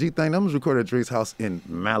 187 G Thing, them was recorded at Dre's house in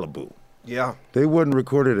Malibu. Yeah. They wasn't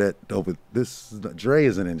recorded at, but Dre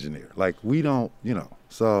is an engineer. Like, we don't,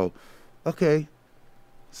 So, okay,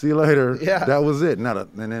 see you later. Yeah. That was it. And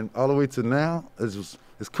then all the way to now, it's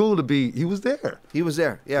cool to be, he was there. He was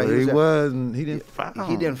there. Yeah, but he wasn't, he didn't found it.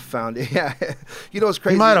 He didn't found it. Yeah. You know what's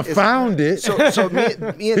crazy? He might have found it. So me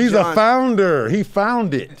and He's John, a founder. He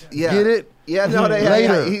found it. Yeah. Get it? Yeah, no,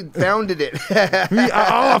 Later. he founded it.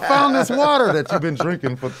 I found this water that you've been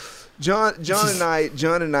drinking for. John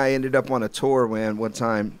and I ended up on a tour one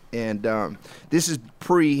time, and this is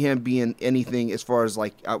pre him being anything as far as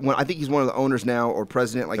like I think he's one of the owners now or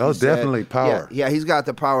president. Like definitely power. Yeah, he's got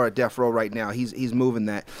the power at Death Row right now. He's moving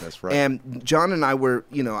that. That's right. And John and I were,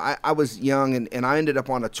 I was young, and I ended up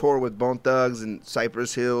on a tour with Bone Thugs and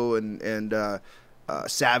Cypress Hill and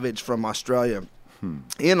Savage from Australia.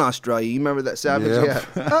 In Australia, you remember that Savage? Yep.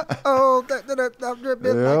 Yeah. That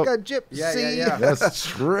like a gypsy. Yeah. That's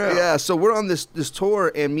true. Yeah. So we're on this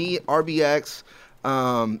tour, and me, RBX,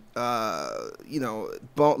 Bone,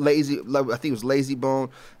 Lazy. I think it was Lazy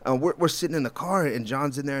Bone. We're sitting in the car, and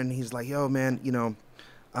John's in there, and he's like, "Yo, man,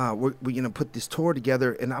 we're gonna put this tour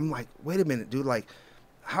together." And I'm like, "Wait a minute, dude. Like,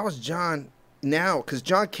 how is John?" Now, because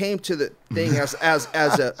John came to the thing as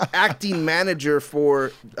a acting manager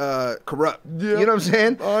for Corrupt. Yep. You know what I'm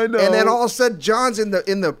saying? I know. And then all of a sudden, John's in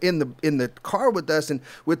the car with us and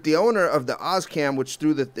with the owner of the Ozcam, which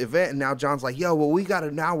threw the event. And now John's like, "Yo, well,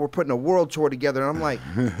 we're putting a world tour together." And I'm like,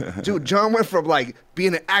 "Dude, John went from like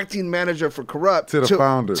being an acting manager for Corrupt to the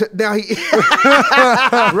founder. Now he He's the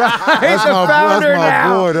founder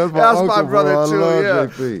now. Boy. That's my brother bro. too. I Yeah.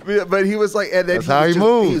 love JP. But he was like, and then That's how he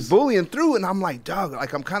moves. He was bullying through, and I'm like, dog,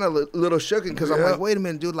 like I'm kind of a little shooken because I'm like, wait a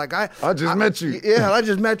minute, dude, like I just met you. Yeah, I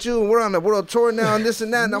just met you, and we're on the world tour now, and this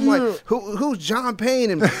and that, and I'm like, who's John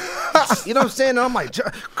Payne? And you know what I'm saying? And I'm like,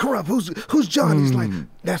 Corrupt, who's John? He's like,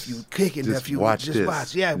 nephew, kicking Just nephew, watch just this.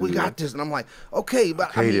 watch. Yeah, we got this, and I'm like, okay,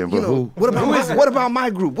 but I mean, then, but who? what about my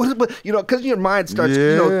group? Because your mind starts,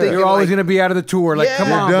 thinking You're always like, going to be out of the tour. Like, Yeah. come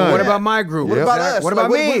You're on, done. but what about my group? What about us? What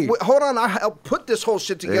about Like, me? hold on, I helped put this whole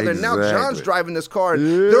shit together. And now Exactly. John's driving this car.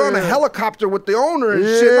 And they're on a helicopter with the owner and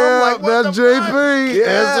shit. And Yeah, I'm like, what that's the fuck? JP. Yeah,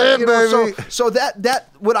 That's it, baby. So that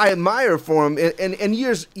what I admire for him. And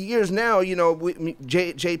years now,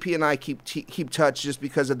 JP and I keep touch just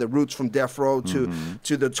because of the roots from Death Row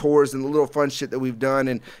to the tours and the little fun shit that we've done.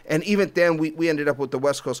 And even then, we ended up with the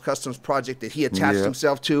West Coast Customs project that he attached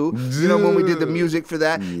himself to. When we did the music for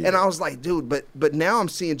that. Yeah. And I was like, dude, but now I'm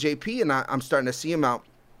seeing JP and I'm starting to see him out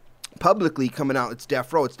publicly coming out. It's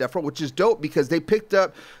Death Row, which is dope because they picked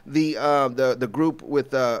up the group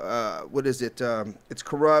with what is it? It's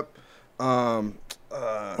Corrupt.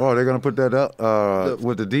 They're gonna put that up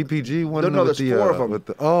with the DPG one. No, there's 4 of them. With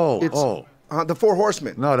the, the 4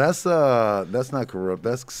 Horsemen. No, that's not Corrupt.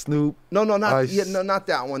 That's Snoop. No, not Ice. not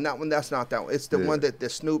that one. That one, that's not that one. It's the one that the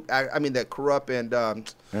Snoop. that Corrupt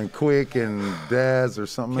and Quick and Daz or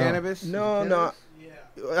something. Cannabis? No.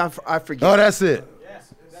 I forget. Oh, that's it.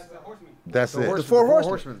 That's it. The Four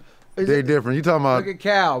Horsemen. They're different. You talking about? Look at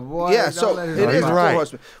Cal, boy. Yeah, so Don't let it his- is he's the Four right.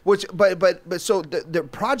 Horsemen. Which, but so the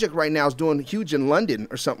project right now is doing huge in London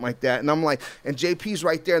or something like that, and I'm like, and JP's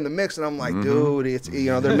right there in the mix, and I'm like, dude,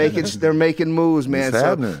 it's they're making moves, man. It's So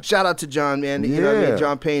happening. shout out to John, man. You know what I Yeah. mean?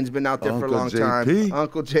 John Payne's been out there for a Uncle long JP. time.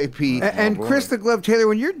 Uncle JP. And Chris the Glove Taylor,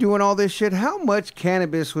 when you're doing all this shit, how much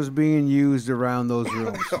cannabis was being used around those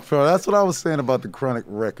rooms? Bro, that's what I was saying about the Chronic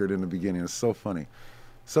record in the beginning. It's so funny.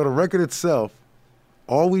 So the record itself,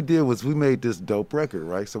 all we did was we made this dope record,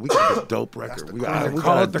 right? So we got this dope record. We got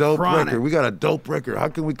a dope record. We got a dope record. How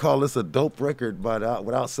can we call this a dope record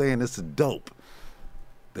without saying this is dope?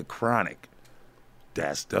 The Chronic.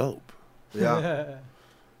 That's dope. Yeah.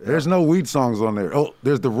 There's no weed songs on there. Oh,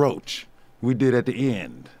 there's the Roach we did at the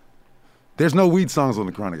end. There's no weed songs on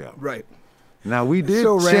the Chronic album. Right. Now we did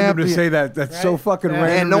So random Champion. to say that. That's so fucking random.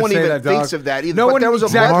 And no to one say even that, dog. thinks of that either. No But one there was a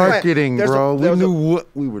exactly. bud Marketing, There's a- bro. there We was a- knew what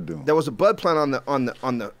we were doing. There was a bud plant on the cover.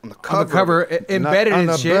 On the cover, embedded on in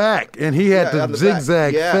the shit. back, and he had Yeah, on the the back.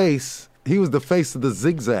 zigzag Yeah. face. He was the face of the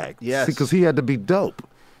zigzag. Yes. because he had to be dope.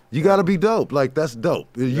 You got to be dope. Like that's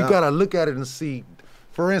dope. You Yeah. got to look at it and see.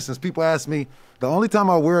 For instance, people ask me, the only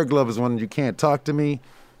time I wear a glove is when you can't talk to me,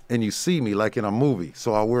 and you see me like in a movie.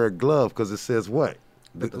 So I wear a glove because it says what?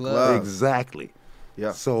 The glove. Exactly.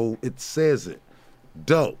 Yeah. So it says it.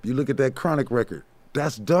 Dope. You look at that Chronic record.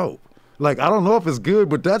 That's dope. Like, I don't know if it's good,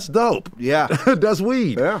 but that's dope. Yeah. That's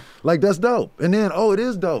weed. Yeah. Like, that's dope. And then, it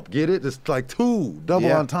is dope. Get it? It's like two double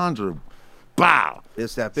Yeah. entendre. Bow.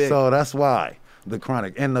 It's that big. So that's why the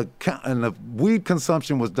Chronic. And the weed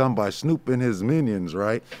consumption was done by Snoop and his minions,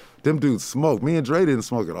 right? Them dudes smoked. Me and Dre didn't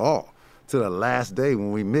smoke at all. To the last day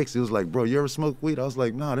when we mixed, he was like, bro, you ever smoke weed? I was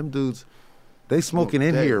like, nah, them dudes, they smoking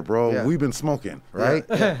in day. here, bro. Yeah. We've been smoking, right?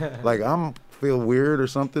 Like, I'm feel weird or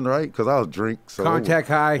something, right? Because I was drink. So Contact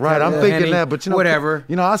high, Right, I'm Henny, thinking that, but whatever.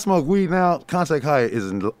 I smoke weed now. Contact high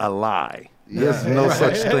is a lie. There's no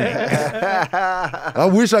such thing. I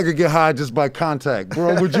wish I could get high just by contact.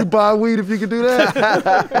 Bro, would you buy weed if you could do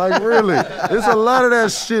that? Like, really? There's a lot of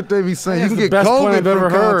that shit they be saying. You can get Best COVID point I've ever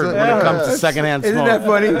from heard contact. when it comes to secondhand Isn't smoke. that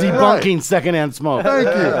funny? Debunking secondhand smoke.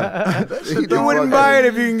 Thank you. You wouldn't buy it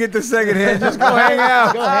if you can get the second hand. Just go hang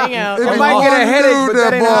out. Go hang out. If I you might get a one headache, dude but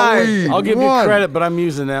that ain't bought high. weed, I'll give one. you credit, but I'm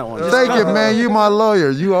using that one. Thank you, man. You my lawyer.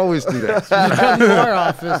 You always do that. Come to our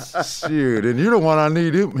office. Shit, and you're the one I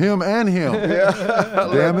need, him and him.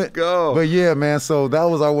 Damn it. go. But yeah, man, so that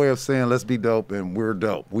was our way of saying let's be dope, and we're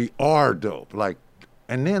dope. We are dope. Like,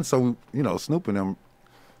 and then so, Snoop and them.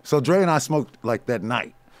 So Dre and I smoked like that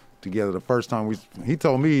night together the first time he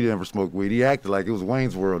told me he never smoked weed. He acted like it was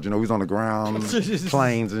Wayne's World. He was on the ground,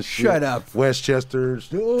 planes and shit. Shut up. Westchester.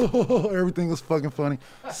 Everything was fucking funny.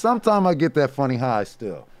 Sometimes I get that funny high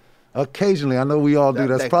still. Occasionally, I know we all do.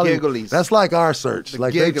 That's that probably gigglies. that's like our search.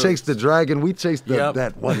 Like they gigglies. chase the dragon, we chase Yep.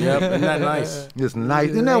 that one. Yep, isn't that nice? It's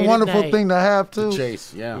nice. Isn't that a wonderful thing to have too?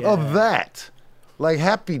 Chase, yeah. Of that, like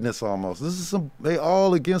happiness almost. This is they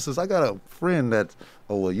all against us. I got a friend that,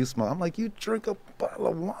 you smoke. I'm like, you drink a bottle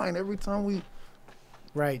of wine every time we.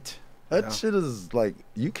 Right. That shit is like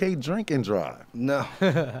you can't drink and drive. No.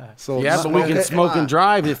 So Yeah, but we can smoke and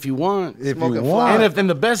drive if you want. if smoke you and want. And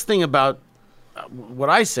the best thing about what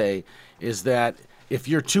I say is that if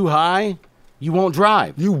you're too high, you won't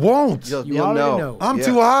drive. you won't. You'll already know. know. I'm Yeah.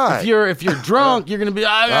 too high. If you're drunk, you're gonna be.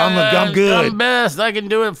 I'm good. I'm best. I can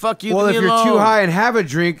do it. Fuck you. Well, leave if me you're too alone." high and have a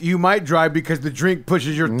drink, you might drive because the drink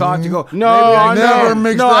pushes your thought to go. No, I never no,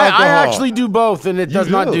 mixed no. I alcohol. actually do both, and it You does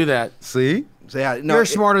not do that. See? So, yeah, no, You're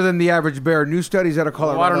smarter than the average bear. New studies out of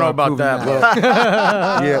Colorado. I don't know are about proving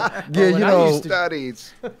that, Yeah, when I used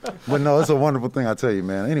studies. But no, it's a wonderful thing, I tell you,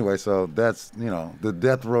 man. Anyway, so that's, the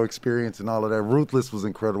death row experience and all of that. Ruthless was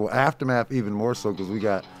incredible. Aftermath even more so because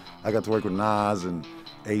I got to work with Nas and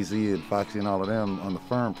AZ and Foxy and all of them on the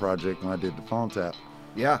Firm project when I did the Phone Tap.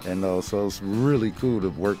 Yeah. And so it's really cool to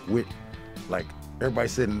work with, like, everybody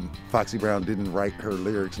said Foxy Brown didn't write her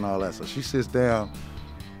lyrics and all that. So she sits down,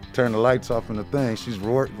 turn the lights off in the thing. She's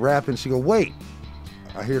rapping. She go, wait.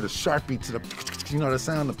 I hear the Sharpie to the, the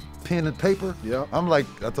sound of pen and paper. Yep. I'm like,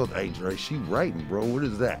 I told, hey, Dre, she writing, bro. What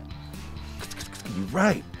is that? You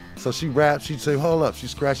write. So she raps. She say, hold up. She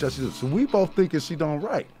scratched out. She said, so we both thinking she don't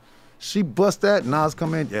write. She bust that. Nas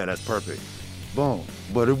come in. Yeah, that's perfect. Boom.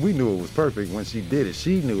 But if we knew it was perfect when she did it,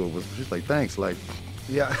 she knew it was. She's like, thanks. Like,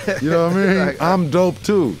 Yeah. you know what I mean? Like, I'm dope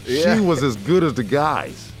too. Yeah. She was as good as the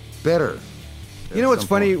guys. Better. You know what's Some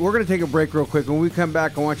funny? point. We're going to take a break real quick. When we come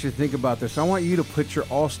back, I want you to think about this. I want you to put your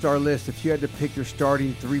all-star list. If you had to pick your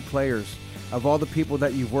starting 3 players of all the people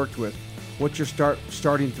that you've worked with, What's your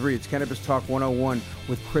starting three? It's Cannabis Talk 101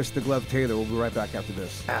 with Chris the Glove Taylor. We'll be right back after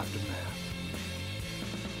this. Aftermath.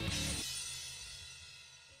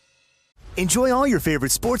 Enjoy all your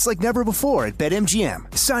favorite sports like never before at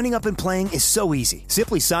BetMGM. Signing up and playing is so easy.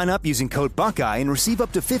 Simply sign up using code Buckeye and receive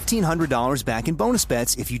up to $1,500 back in bonus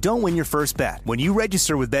bets if you don't win your first bet. When you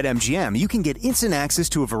register with BetMGM, you can get instant access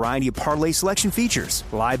to a variety of parlay selection features,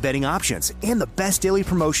 live betting options, and the best daily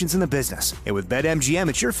promotions in the business. And with BetMGM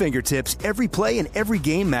at your fingertips, every play and every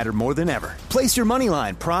game matter more than ever. Place your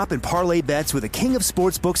moneyline, prop, and parlay bets with the king of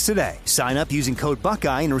sportsbooks today. Sign up using code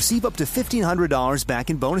Buckeye and receive up to $1,500 back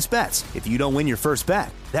in bonus bets if you don't win your first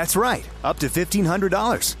bet. That's right, up to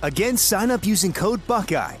 $1,500. Again, sign up using code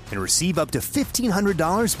Buckeye and receive up to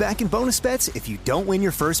 $1,500 back in bonus bets if you don't win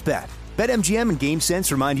your first bet. BetMGM and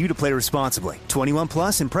GameSense remind you to play responsibly. 21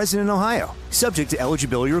 plus and present in Ohio. Subject to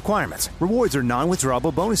eligibility requirements. Rewards are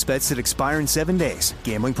non-withdrawable bonus bets that expire in 7 days.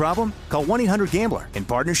 Gambling problem? Call 1-800-GAMBLER in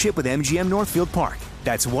partnership with MGM Northfield Park.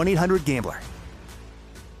 That's 1-800-GAMBLER.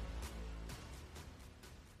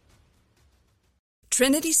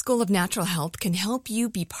 Trinity School of Natural Health can help you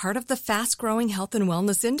be part of the fast-growing health and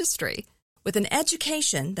wellness industry. With an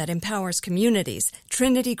education that empowers communities,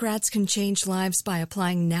 Trinity grads can change lives by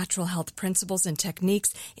applying natural health principles and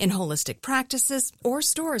techniques in holistic practices or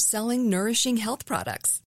stores selling nourishing health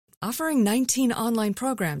products. Offering 19 online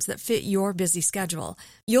programs that fit your busy schedule,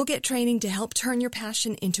 you'll get training to help turn your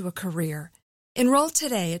passion into a career. Enroll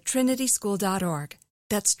today at trinityschool.org.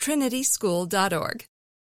 That's trinityschool.org.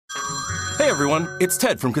 Hey everyone, it's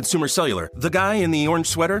Ted from Consumer Cellular, the guy in the orange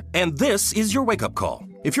sweater, and this is your wake-up call.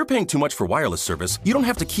 If you're paying too much for wireless service, you don't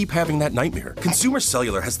have to keep having that nightmare. Consumer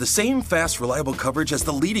Cellular has the same fast, reliable coverage as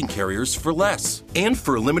the leading carriers for less. And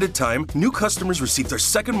for a limited time, new customers receive their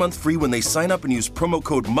second month free when they sign up and use promo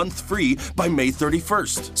code MONTHFREE by May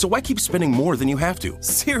 31st. So why keep spending more than you have to?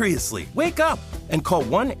 Seriously, wake up and call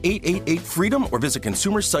 1-888-FREEDOM or visit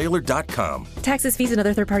consumercellular.com. Taxes, fees, and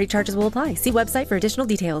other third-party charges will apply. See website for additional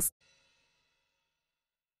details.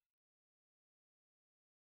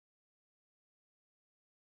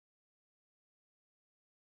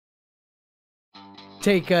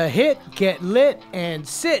 Take a hit, get lit, and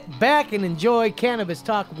sit back and enjoy Cannabis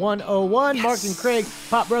Talk 101. Yes. Mark and Craig,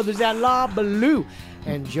 Pop Brothers at Law, Baloo,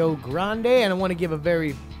 and Joe Grande. And I want to give a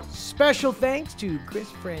very special thanks to Chris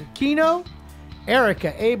Franchino,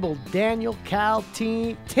 Erica, Abel, Daniel, Cal,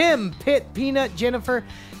 Tim, Pitt, Peanut, Jennifer,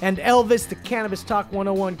 and Elvis, the Cannabis Talk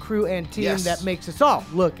 101 crew and team that makes us all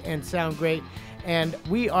look and sound great. And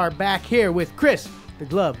we are back here with Chris, the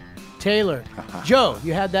Glove Taylor. Joe,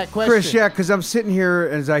 you had that question? Chris, yeah, because I'm sitting here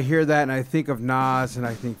as I hear that and I think of Nas and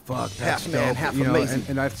I think, fuck, that's half man, dope. half you know, amazing.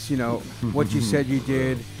 and that's, what you said you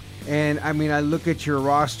did. And I mean, I look at your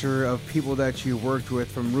roster of people that you worked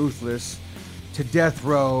with, from Ruthless to Death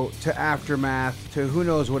Row to Aftermath to who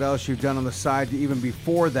knows what else you've done on the side to even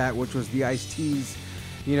before that, which was the Ice-T's,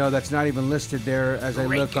 that's not even listed there as I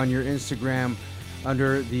look on your Instagram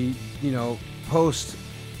under the, post.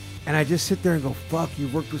 And I just sit there and go, fuck, you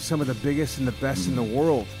worked with some of the biggest and the best in the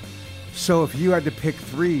world. So if you had to pick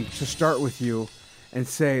three to start with you and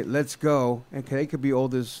say, let's go, and they could be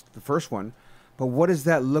old as the first one, but what does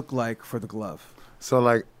that look like for the Glove?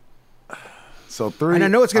 So three. And I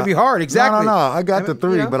know it's going to be hard, exactly. No, I got the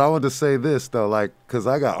three, but I want to say this, though, because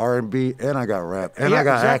I got R&B and I got rap and I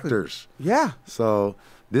got actors. Yeah. So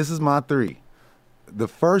this is my three. The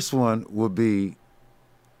first one would be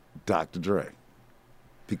Dr. Dre.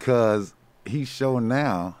 Because he's showing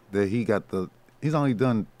now that he's only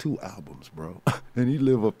done 2 albums, bro. And he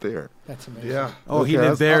live up there. That's amazing. Yeah. Oh, he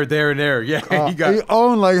lived there, and there. Yeah. He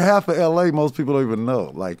owned like half of LA. Most people don't even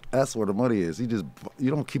know. Like, that's where the money is. You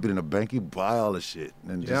don't keep it in a bank. You buy all the shit.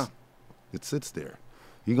 And it sits there.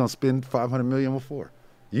 You're going to spend $500 million before.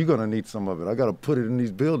 You're going to need some of it. I got to put it in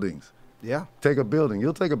these buildings. Yeah. Take a building.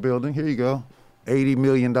 You'll take a building. Here you go. $80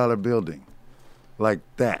 million building. Like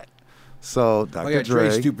that. So Dr. Dre,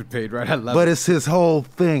 Dre's stupid paid, right? I love it. But it's his whole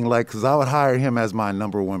thing, because I would hire him as my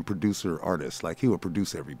number one producer artist. Like, he would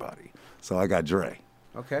produce everybody. So I got Dre.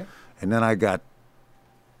 Okay. And then I got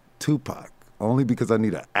Tupac, only because I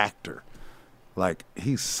need an actor. Like,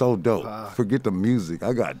 he's so dope. Forget the music.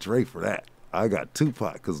 I got Dre for that. I got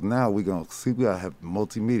Tupac, because now we got to have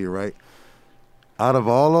multimedia, right? Out of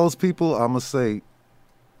all those people, I'm going to say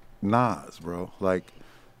Nas, bro. Like,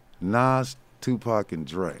 Nas, Tupac, and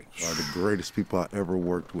Dre are the greatest people I ever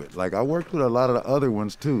worked with. Like, I worked with a lot of the other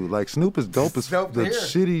ones, too. Like, Snoop is dope as the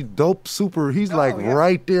shitty, dope, super. He's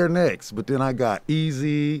right there next. But then I got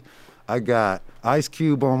Easy. I got Ice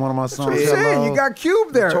Cube on one of my songs. That's what I'm saying. You got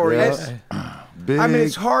Cube there. Yeah. Big. I mean,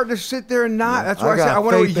 it's hard to sit there and not. That's why I said I got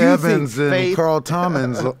wonder what Faith you Evans think. and Carl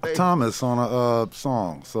Thomas on a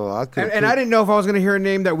song, so I could. And I didn't know if I was going to hear a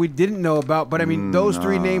name that we didn't know about, but I mean, those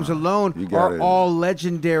three names alone are all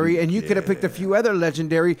legendary, and you could have picked a few other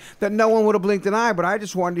legendary that no one would have blinked an eye. But I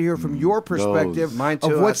just wanted to hear from your perspective Mine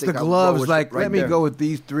too. of what's the gloves like. Right Let me there. go with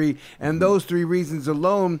these three, and those three reasons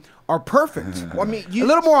alone are perfect. Well, I mean, a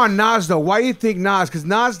little more on Nas though. Why do you think Nas? Because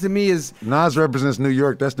Nas to me is Nas represents New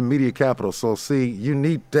York. That's the media capital. So see, you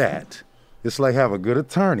need that. It's like have a good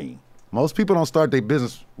attorney. Most people don't start their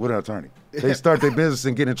business with an attorney. They start their business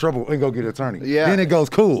and get in trouble and go get an attorney. Yeah. Then it goes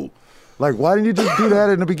cool. Like, why didn't you just do that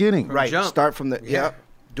in the beginning? Right. Start from the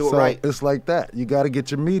do it So right. it's like that. You got to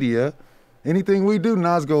get your media. Anything we do,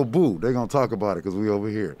 Nas go boo. They're gonna talk about it because we over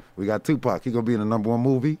here. We got Tupac. He gonna be in the #1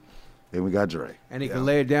 movie, and we got Dre. and he can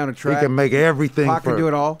lay it down a track. He can make everything. Pac can for do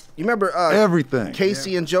it all. You remember everything.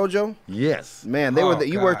 Casey and JoJo? Yes. Man, they were.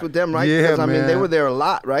 You worked with them, right? Yeah, 'Cause, I mean, they man. were there a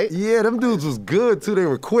lot, right? Yeah, them dudes was good too. They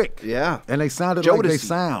were quick. Yeah. And they sounded like they Jodeci.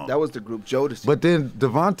 sound. That was the group Jodeci. But then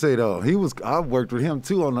Devontae though, I worked with him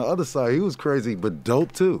too on the other side. He was crazy but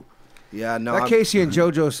dope too. yeah, no. That Casey and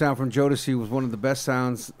JoJo sound from Jodeci was one of the best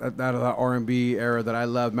sounds out of the R&B era that I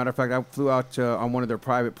loved. Matter of fact, I flew out on one of their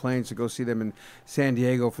private planes to go see them in San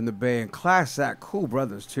Diego from the Bay. And class act, cool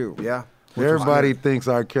brothers too. Yeah. Everybody thinks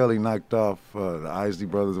R. Kelly knocked off the Isley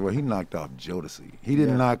Brothers. Well, he knocked off Jodeci. He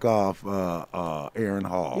didn't knock off Aaron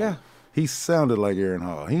Hall. Yeah. He sounded like Aaron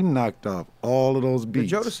Hall. He knocked off all of those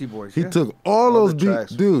beats. Jodeci boys, He yeah. took all those the beats.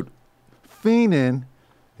 tracks. Dude, Fiendin'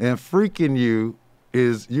 and Freaking You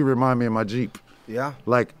you remind me of my Jeep. Yeah.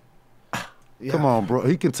 Like, come on, bro.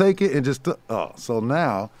 He can take it and just, so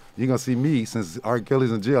now you're going to see me, since R.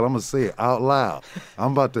 Kelly's in jail, I'm going to say it out loud.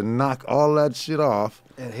 I'm about to knock all that shit off.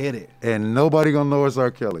 And hit it. And nobody going to know it's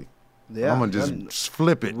R. Kelly. Yeah. I'm going to just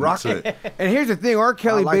flip it. Rock and say, And here's the thing, R.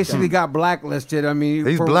 Kelly like basically that. got blacklisted. I mean,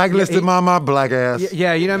 He's blacklisted my black ass.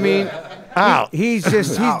 Yeah, you know what I mean? Out. He's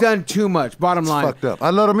done too much, bottom line. Fucked up.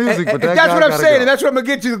 I love the music, but that that's guy what I'm gotta saying, go. and that's what I'm going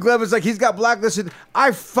to get to. The glove is like, he's got blacklisted.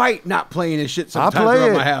 I fight not playing his shit sometimes play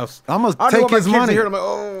around it. my house. I'ma I don't take want my his kids to money. hear it. I'm like,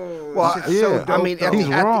 oh, Well, this is so yeah. dope, I mean, though. He's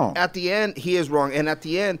wrong. At the end, he is wrong. And at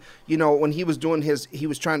the end, you know, when he was doing he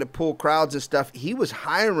was trying to pull crowds and stuff, he was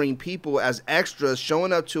hiring people as extras,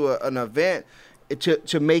 showing up to an event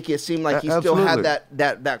to make it seem like he still had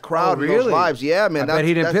that crowd and those vibes. Yeah, man. I bet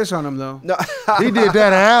he didn't piss on him, though. No. He did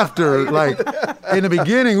that after. Like, in the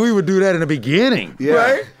beginning, we would do that in the beginning. Yeah.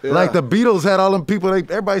 Right? Like, the Beatles had all them people.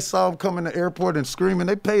 Everybody saw them come in the airport and screaming.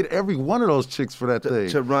 They paid every one of those chicks for that thing.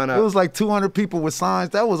 to run up. It was like 200 people with signs.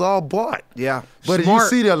 That was all bought. Yeah. But Smart. you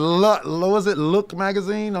see the, was it Look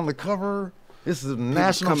magazine on the cover? This is a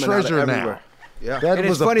national coming out of treasure now. everywhere. Yeah. That And it's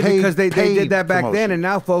was a funny because they paid did that back promotion. then, and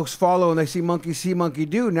now folks follow and they see monkey see, monkey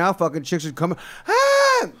do. Now fucking chicks are coming.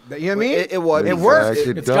 You know what I mean? It was. It works.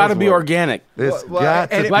 It's got to be organic. It's Well,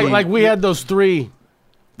 got and to it- Like be. like we had those three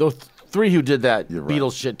who did that You're right.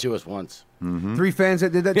 Beatles shit to us once. 3 fans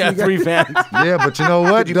that did that. Yeah, to you 3 guys? fans. Yeah, but you know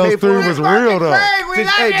what? you Those pay for 3 it? was real, though. Did you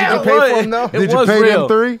It pay was- for him, though? it Did you was pay real.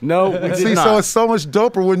 them 3? No, we did See, not. so it's so much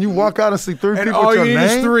doper when you walk out and see 3 And people all with your you need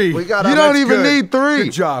name. is 3. We got You off- don't that's even good. need 3.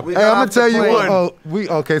 Good job. We Hey, got I'm gonna off the tell you plane.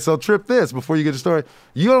 what. Okay, so trip this before you get the story.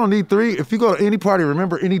 You don't need 3. If you go to any party,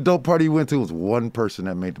 remember any dope party you went to was one person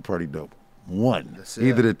that made the party dope. One. That's it.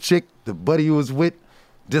 Either the chick, the buddy you was with,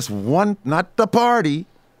 just one. Not the party.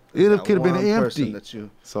 It That could have been one person empty. that you-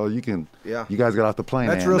 So you can. Yeah. You guys got off the plane.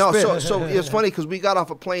 That's and- real No, spit. so it's funny because we got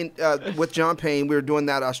off a plane with John Payne. We were doing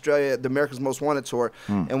that Australia, the America's Most Wanted tour,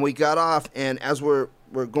 and we got off. And as we're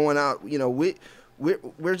going out, you know,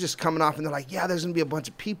 we're just coming off, and they're like, "Yeah, there's gonna be a bunch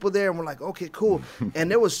of people there," and we're like, "Okay, cool."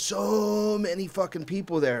 And there was so many fucking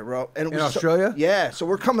people there, bro. And it In was Australia? yeah. So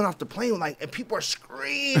we're coming off the plane, like, and people are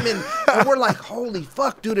screaming, and we're like, "Holy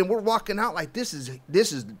fuck, dude!" And we're walking out like, "This is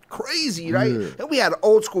crazy, right?" And we had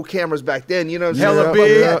old school cameras back then, you know, what I'm saying? Hella But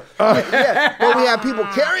big. yeah, but we had people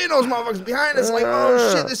carrying those motherfuckers behind us, like,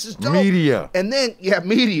 "Oh shit, this is dope." Media. And then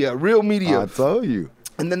real media. I told you.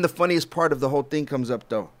 And then the funniest part of the whole thing comes up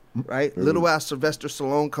though. Right, little ass Sylvester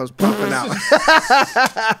Stallone comes popping out.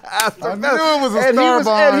 I knew it was a and star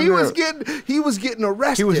behind he was there. he was getting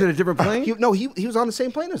arrested. He was in a different plane? He was on the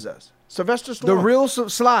same plane as us. Sylvester Stallone. The real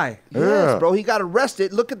Sly. Yes, Yeah. bro. He got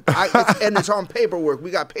arrested. Look at, and it's on paperwork.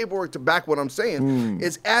 We got paperwork to back what I'm saying.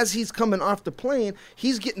 Is as he's coming off the plane,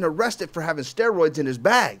 he's getting arrested for having steroids in his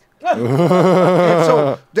bag. And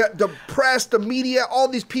so the press, the media, all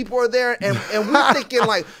these people are there, and we're thinking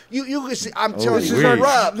like, you can see. I'm telling you, this is our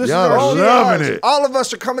rub. This is Y'all our are shit. loving it. All of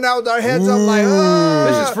us are coming out with our heads up like, oh.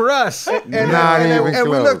 This is for us. Not even And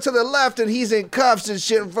we close. look to the left, and he's in cuffs and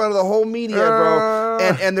shit in front of the whole media, bro.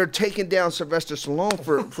 and they're taking down Sylvester Stallone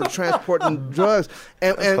for transporting drugs,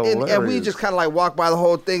 and we just kind of like walked by the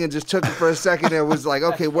whole thing and just took it for a second, and it was like,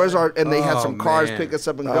 okay, where's our? And they had some cars pick us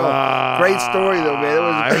up and go. Great story though,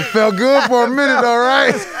 man. It felt good for a minute, all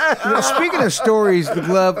right. Speaking of stories, the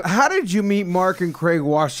glove. How did you meet Mark and Craig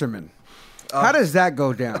Wasserman? How does that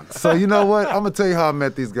go down? So you know what? I'm gonna tell you how I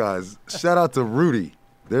met these guys. Shout out to Rudy.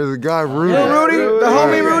 There's a guy, Rudy. Rudy, the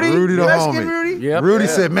homie Rudy. Rudy, the Mexican homie. Rudy. Yep. Rudy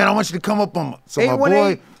said, "Man, I want you to come up on." So my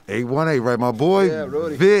boy, 818, right? My boy,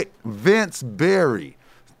 Vince Berry,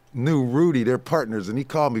 knew Rudy. They're partners, and he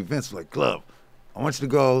called me. Vince was like, "Glove, I want you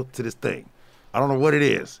to go to this thing. I don't know what it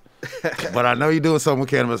is, but I know you're doing something with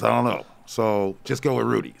cannabis. I don't know. So just go with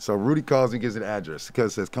Rudy." So Rudy calls me, gives an address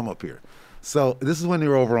because it says, "Come up here." So this is when they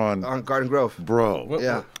were over on Garden Grove, bro.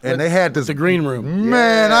 Yeah, and they had this the green room.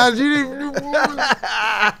 Man,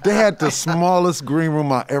 they had the smallest green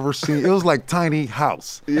room I ever seen. It was like tiny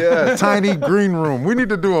house. Yeah, tiny green room. We need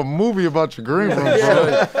to do a movie about your green room,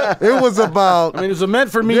 bro. It was about. I mean, it was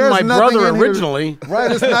meant for me and my brother originally.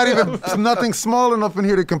 Right, it's not even nothing small enough in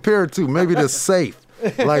here to compare it to. Maybe the safe.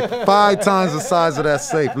 Like 5 times the size of that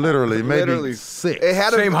safe, literally, maybe 6. It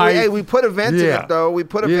had same height. Hey, we put a vent in it though. We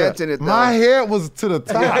put a vent in it. Though. My head was to the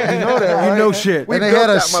top. You know that, right? You know shit. And they had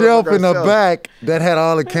a shelf in the back that had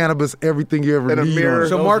all the cannabis, everything you ever need. On.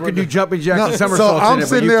 So Mark could do jumping jacks and somersaults. So I'm in it,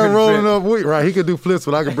 sitting there rolling up weed. Right, he could do flips,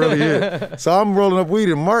 but I could barely hit. So I'm rolling up weed,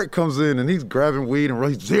 and Mark comes in and he's grabbing weed and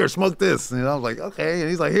he's here, smoke this. And I was like, okay. And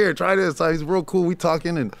he's like, here, try this. So he's real cool. We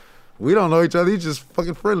talking and. We don't know each other. He's just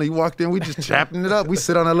fucking friendly. He walked in. We just chapping it up. We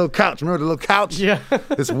sit on that little couch. Remember the little couch? Yeah.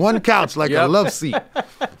 It's one couch, like a love seat.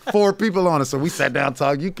 4 people on it. So we sat down,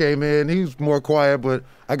 talked. You came in. He was more quiet, but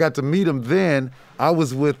I got to meet him then. I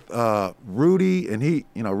was with Rudy, and he,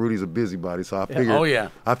 Rudy's a busybody, so I figured.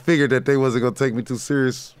 I figured that they wasn't gonna take me too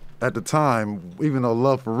serious at the time, even though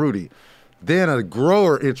love for Rudy. Then a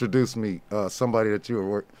grower introduced me, somebody that you were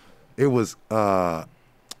working. It was,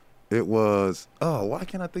 why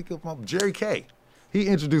can't I think of Jerry K. He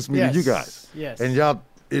introduced me to you guys. Yes. And y'all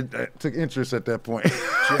took interest at that point.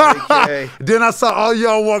 Jerry K. Then I saw all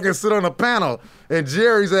y'all walk and sit on a panel, and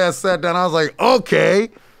Jerry's ass sat down. I was like,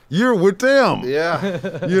 okay, you're with them. Yeah.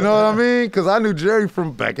 You know what I mean? Because I knew Jerry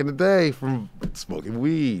from back in the day, from smoking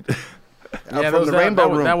weed. From the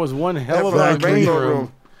Rainbow Room. That was one hell of a Rainbow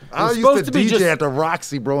Room. I used to DJ at the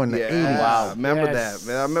Roxy, bro, in the 80s. Wow, I remember that,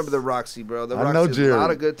 man. I remember the Roxy, bro. The Roxy was a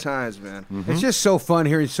lot of good times, man. It's just so fun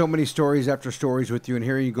hearing so many stories after stories with you and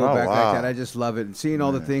hearing you go back like that. I just love it. And seeing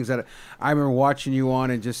all the things that I remember watching you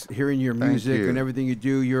on and just hearing your music and everything you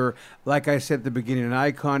do. You're, like I said at the beginning, an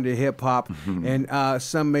icon to hip-hop. And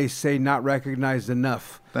some may say not recognized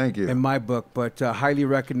enough. Thank you. In my book, but highly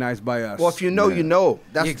recognized by us. Well, if you know, you know.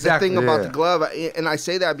 That's the thing about the glove, and I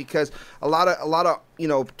say that because a lot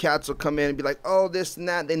of cats will come in and be like, "Oh, this and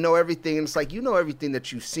that." They know everything, and it's like you know everything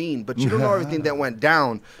that you've seen, but you don't know everything that went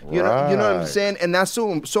down. You know what I'm saying? And that's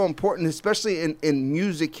so important, especially in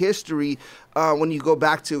music history. When you go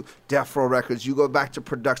back to Death Row Records, you go back to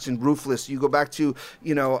production, Ruthless, you go back to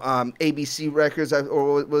ABC Records,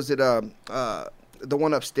 or was it the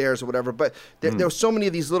one upstairs or whatever, but there were so many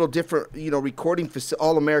of these little different, recording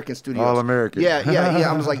All-American studios. All-American. Yeah.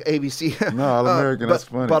 I was like ABC. No, All-American, that's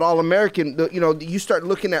funny. But All-American, you start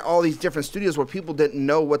looking at all these different studios where people didn't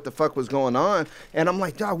know what the fuck was going on, and I'm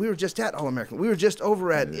like, dog, we were just at All-American. We were just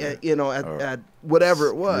over at, at whatever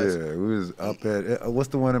it was. Yeah, we was up at, what's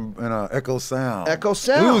the one in Echo Sound? Echo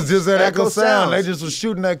Sound. We was just at Echo Sound. They just was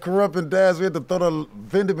shooting that corrupting dads. We had to throw the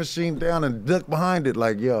vending machine down and duck behind it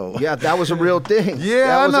like, yo. Yeah, that was a real thing.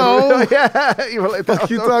 Yeah, I know. You were like, what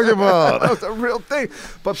you talking about? That was a real thing.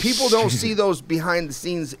 But people don't see those behind the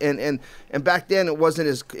scenes, and back then it wasn't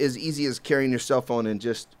as easy as carrying your cell phone and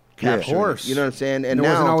just capturing. Of course. You know what I'm saying? And there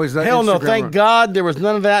wasn't always that hell no, thank God there was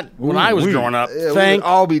none of that when I was growing up. Thank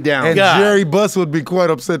all be down. And God. Jerry Buss would be quite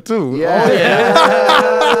upset too. Yeah. Oh,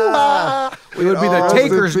 yeah. It would be the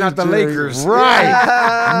Takers, not the Lakers. Right.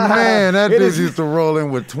 Man, that dude used to roll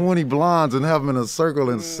in with 20 blondes and have them in a circle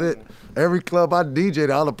and sit. Every club I DJ'd,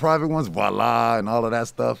 all the private ones, Voila, and all of that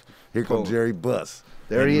stuff. Here comes Jerry Buss.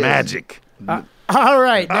 There he is. Magic. All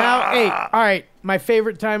right. Now, all right. My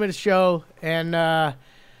favorite time of the show, and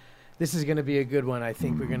this is going to be a good one. I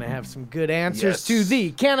think we're going to have some good answers to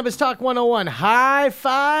the Cannabis Talk 101 High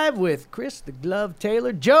Five with Chris the Glove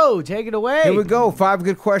Taylor. Joe, take it away. Here we go. 5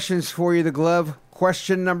 good questions for you, the Glove.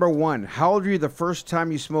 Question number 1. How old were you the first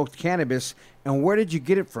time you smoked cannabis, and where did you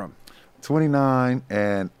get it from? 29,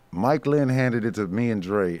 and Mike Lynn handed it to me and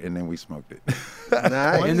Dre, and then we smoked it.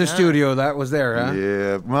 Nice. In the studio, that was there, huh?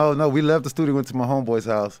 Yeah. Well, no, we left the studio, went to my homeboy's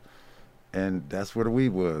house, And that's where the weed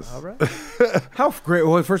was. All right. How great.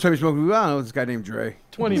 Well, the first time you smoked weed, I don't know this guy named Dre.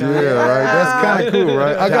 29. Yeah, right. That's kind of cool,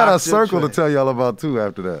 right? I got a Dr. circle Dre. to tell y'all about too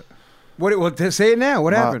after that. What? Well, say it now.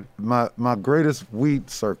 What happened? My greatest weed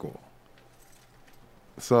circle.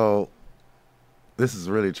 So, this is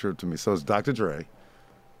really true to me. So it's Dr. Dre,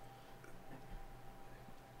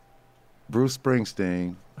 Bruce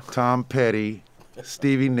Springsteen, Tom Petty,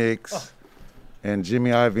 Stevie Nicks, and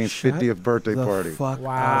Jimmy Iovine's 50th birthday party.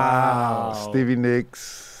 Wow. Stevie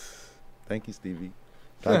Nicks, thank you, Stevie.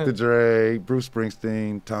 Dr. Dre, Bruce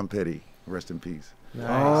Springsteen, Tom Petty, rest in peace. Nice.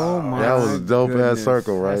 Oh my! That was a dope goodness. ass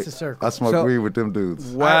circle, right? That's the circle. I smoked So- weed with them dudes.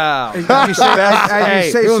 Wow. As you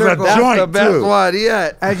say it was a circle, joint. the best too. one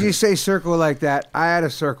yet. as you say circle like that, I had a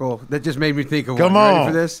circle that just made me think of Come one. on. Ready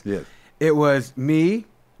for this? Yes. It was me,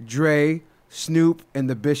 Dre, Snoop, and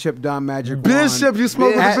the Bishop Don Magic Bishop, Wand. you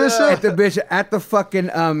smoked with the Bishop? At the Bishop, at the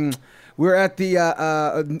fucking we're at the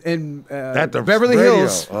in At the Beverly radio.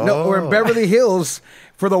 Hills. No, we're in Oh. Beverly Hills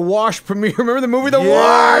for the Wash premiere. Remember the movie The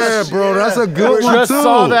Yeah, Wash? bro, that's a good one Just too.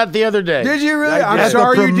 saw that the other day. Did you really? I'm At the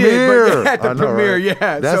sorry you did, premiere. but at the I know, premiere, right?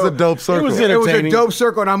 yeah. That's So a dope circle. was It was a entertaining. dope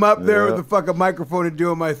circle, and I'm up there Yeah. with the fucking microphone and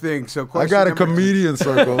doing my thing. So I question got a number- comedian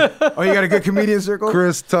circle. Oh, you got a good comedian circle?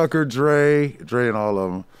 Chris Tucker, Dre and all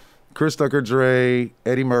of them. Chris Tucker, Dre,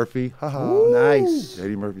 Eddie Murphy. Nice.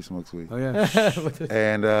 Eddie Murphy smokes weed. Oh yeah.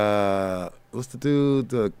 And what's the dude?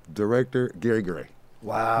 The director, Gary Gray.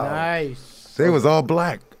 Wow. Nice. They was all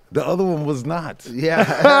black. The other one was not. Yeah.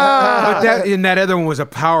 But that other one was a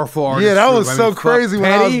powerful artist. Yeah, that group. was I so mean, fuck crazy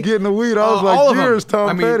when I was Petty. getting the weed. I was All of like, them. "Here's Tom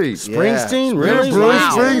I mean, Petty." Springsteen, Yeah, really? Bruce Wow.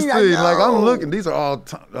 Springsteen. I Like I'm know. looking, these are all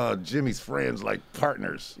Jimmy's friends, like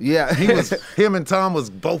partners. Yeah. Him and Tom was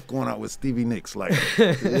both going out with Stevie Nicks. Like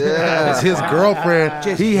that was his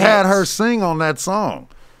girlfriend. He had her sing on that song.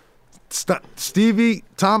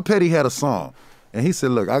 Tom Petty had a song. And he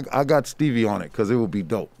said, "Look, I got Stevie on it because it will be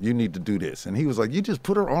dope. You need to do this." And he was like, "You just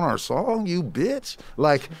put her on our song, you bitch?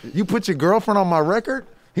 Like, you put your girlfriend on my record?"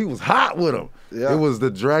 He was hot with him. Yeah. It was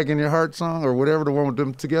the Dragging Your Heart song or whatever, the one with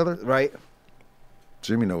them together. Right.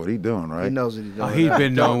 Jimmy know what he doing, right? He knows what he's doing. Oh, he's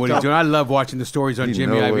been knowing what he's doing. I love watching the stories on He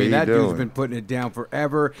Jimmy know what Iovine. he That dude's doing. been putting it down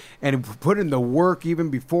forever and putting the work even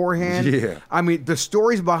beforehand. Yeah. I mean, the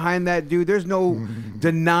stories behind that dude, there's no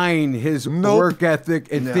denying his Nope. work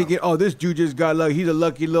ethic and No. thinking, oh, this dude just got lucky. He's a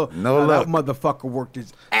lucky little. No That luck. motherfucker worked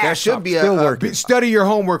his ass There should off. be Still a working. Study your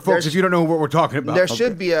homework, folks, There's- if you don't know what we're talking about. there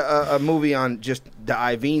should be a movie on just the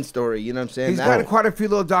Iveen story. You know what I'm saying? He's That- got quite a few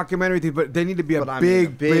little documentary things, but they need to be a But I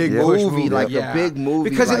mean, big, push movie, like Yeah. a big movie,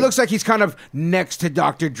 because it like- looks like he's kind of next to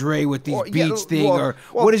Dr. Dre with these Well, yeah, beats thing, well, or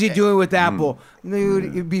well, what is he eh, doing with Apple?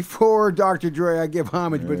 Dude, before Dr. Dre, I give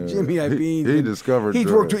homage, but Jimmy Iovine, He discovered He's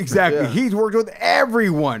Dre. worked with, exactly. Yeah. He's worked with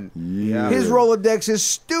everyone. Yeah. His Rolodex is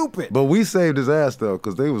stupid. But we saved his ass though,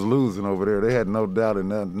 because they was losing over there. They had no doubt in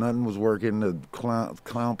that. Nothing was working. The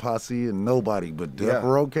clown posse and nobody. But Death Yeah.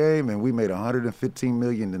 Row came and we made $115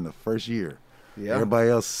 million in the first year. Yeah. Everybody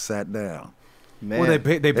else sat down. Man. Well, they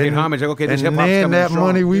paid And- homage. Like, okay, this hip and hop's then coming that strong.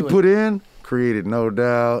 money we Do it. put in created No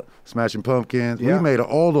Doubt, Smashing Pumpkins. Yeah. We made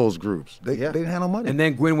all those groups. They Yeah. didn't have no money. And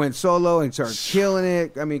then Gwen went solo and started killing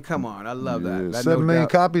it. I mean, come on, I love that. Yeah, That 7 No million Doubt-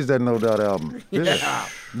 copies, that No Doubt album. Yeah.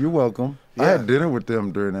 You're welcome. I Yeah. had dinner with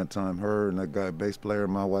them during that time. Her and that guy, bass player,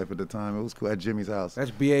 and my wife at the time. It was cool at Jimmy's house.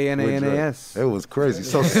 That's BANANAS. It was crazy.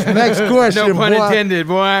 So next question, No pun boy. intended,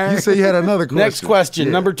 boy. You said you had another question. Next question,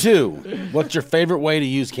 Yeah. number 2. What's your favorite way to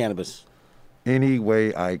use cannabis? Any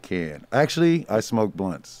way I can. Actually, I smoke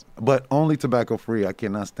blunts, but only tobacco free. I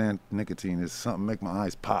cannot stand nicotine. It's something make my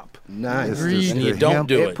eyes pop. Nice. It's Agreed. just And the you don't hemp-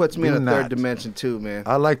 do It puts me in a Do third not. dimension too, man.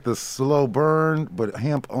 I like the slow burn, but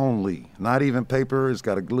hemp only. Not even paper. It's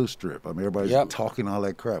got a glue strip. I mean, everybody's Yep. talking all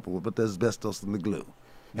that crap, but there's asbestos in the glue. And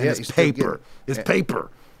Yeah, you it's still paper. get- It's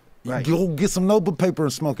paper. Right. You go get some notebook paper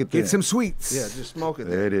and smoke it there. Get some sweets. Yeah, just smoke it.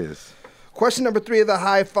 There it is. Question number 3 of the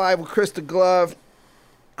high five with Chris the Glove.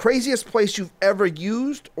 Craziest place you've ever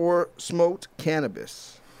used or smoked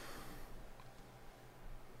cannabis?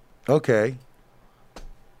 Okay.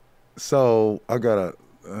 So I got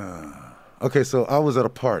okay, so I was at a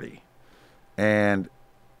party, and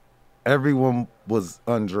everyone was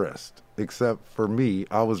undressed except for me.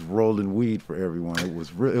 I was rolling weed for everyone. It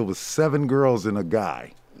was 7 girls and a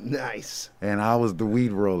guy, Nice. and I was the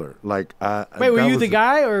weed roller. Like Wait, were that you was the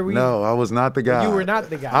guy or were you? No, I was not the guy. You were not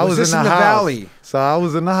the guy. I was, Was this in the in the house. valley? So I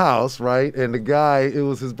was in the house, right? And the guy, it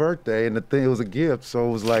was his birthday, and the thing, it was a gift. So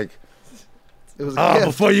it was like, It was a gift.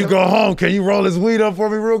 before you go home, can you roll this weed up for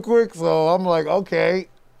me real quick? So I'm like, okay,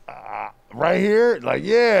 right here? Like,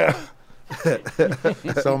 yeah.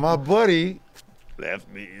 So my buddy left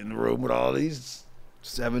me in the room with all these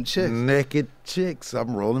 7 chicks. Naked chicks.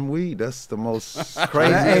 I'm rolling weed. That's the most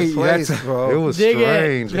Crazy place, bro. It was Dig it.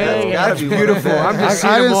 strange, Dig bro. it. That's beautiful. I'm just I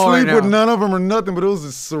seeing didn't them all sleep right with now. none of them or nothing, but it was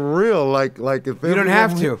just surreal. Like if You don't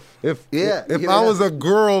have to. If Yeah, if you I don't was have a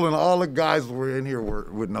girl and all the guys were in here were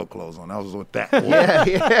with no clothes on, I was with that. One.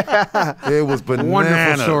 Yeah. It was bananas.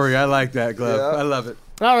 Wonderful story. I like that, Glove. I love it.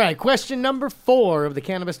 All right, question number 4 of the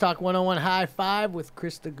Cannabis Talk 101 High Five with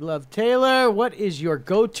Chris the Glove Taylor. What is your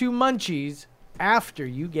go-to munchies after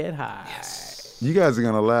you get high? You guys are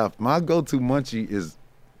gonna laugh. My go-to munchie is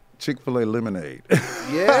Chick-fil-A lemonade.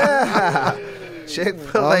 Yeah.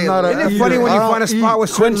 Chick-fil-A. I'm not a- Isn't it funny when you find a spot with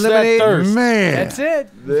certain Quench that lemonade? thirst. Man, That's it.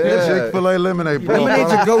 Yeah. Chick-fil-A lemonade. bro.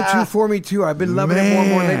 Lemonade's a go-to for me too. I've been loving it more and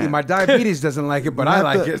more Man. lately. My diabetes doesn't like it, but I Not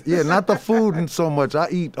like the- it. Yeah, not the food and so much. I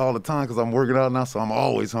eat all the time because I'm working out now, so I'm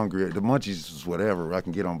always hungry. The munchies is whatever I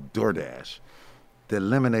can get on DoorDash. The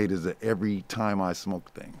lemonade is a every time I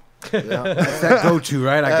smoke thing. That's that go-to,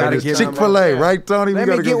 right? I gotta get Chick-fil-A, right, Tony? Let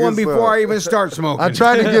we me gotta get go one some. before I even start smoking. I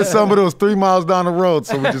tried to get some, but it was 3 miles down the road,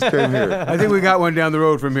 so we just came here. I think we got one down the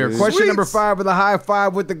road from here. Question Sweet. number 5 of the High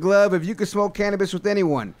Five with the Glove. If you could smoke cannabis with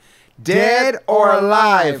anyone, dead or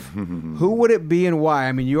alive, who would it be and why?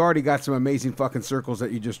 I mean, you already got some amazing fucking circles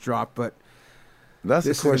that you just dropped, but That's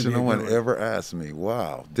This a is question gonna no be a one good one. ever asked me.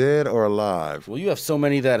 Wow, dead or alive? Well, you have so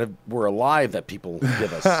many that were alive that people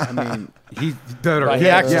give us. I mean, he's dead or He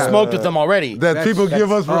actually yeah. smoked with them already. That people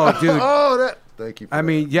give us. oh, dude. Oh, that. Thank you. For I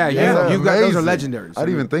mean, yeah, that. you got those are Amazing. legendaries. I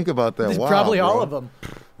didn't even think about that. It's Wow, probably all bro. of them.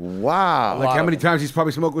 Wow. Like how many times he's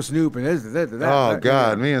probably smoked with Snoop and this, that. Oh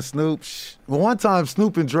God, me and Snoop. Well, one time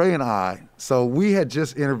Snoop and Dre and I. So we had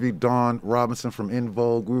just interviewed Dawn Robinson from In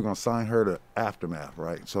Vogue. We were gonna sign her to Aftermath,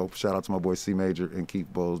 right? So shout out to my boy C Major and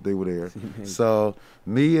Keith Bowles. They were there. So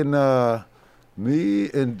me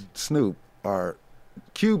and Snoop are.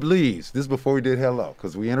 Cube leaves. This is before we did Hello,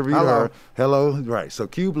 because we interviewed her. Hello, right. So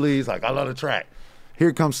Cube leaves, like, I love the track.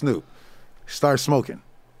 Here comes Snoop. Starts smoking.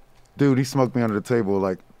 Dude, he smoked me under the table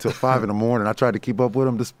like till 5 in the morning. I tried to keep up with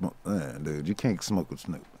him. Man, dude, you can't smoke with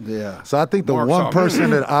Snoop. Yeah. So I think the Mark's one off. person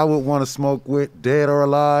that I would want to smoke with, dead or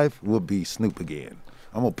alive, would be Snoop again.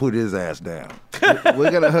 I'm going to put his ass down.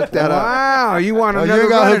 We're going to hook that up. Wow, you want Oh, another you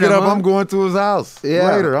got to run hook at it him, up. huh? I'm going to his house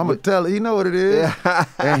later. I'm going to tell him. He know what it is. Yeah.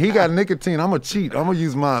 And he got nicotine. I'm going to cheat. I'm going to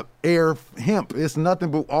use my Air hemp. It's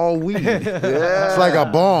nothing but all weed. It's like a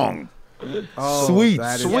bong. Oh, Sweets.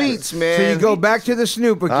 that is- Sweets, man. So you go back to the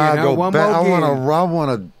Snoop again. I huh? go One back. more I game.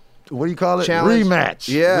 want to, what do you call it? Challenge? Rematch.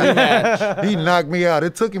 Yeah. He knocked me out.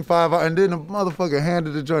 It took him 5 hours. And then the motherfucker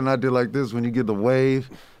handed the joint. And I did like this. When you get the wave,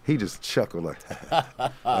 he just chuckled like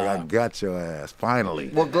I got your ass. Finally.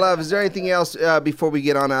 Well, Glove, is there anything else before we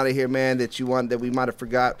get on out of here, man, that you want that we might have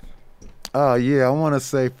forgot? Yeah, I want to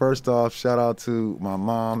say first off, shout out to my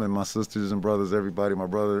mom and my sisters and brothers, everybody. My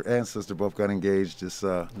brother and sister both got engaged this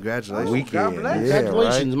Congratulations. weekend. God bless. Yeah,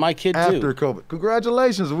 Congratulations, right? my kid, too. After COVID.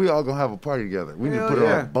 Congratulations. We all going to have a party together. We need to Hell put it on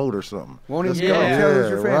yeah. a boat or something. Won't even Yeah. go and tell us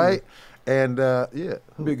your family. right? And, yeah.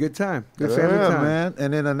 It'll be a good time. Good family Yeah, time. man.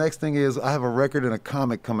 And then the next thing is I have a record and a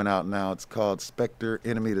comic coming out now. It's called Spectre,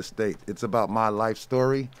 Enemy of the State. It's about my life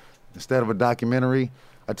story. Instead of a documentary,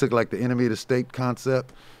 I took like the Enemy of the State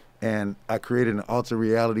concept and I created an alter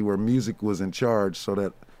reality where music was in charge so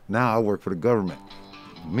that now I work for the government.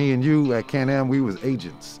 Me and you at Can-Am, we was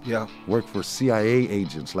agents. Yeah. Worked for CIA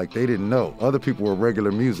agents. Like they didn't know. Other people were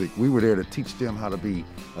regular music. We were there to teach them how to be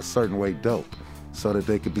a certain way dope so that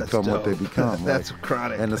they could become what they dope. become. That's right?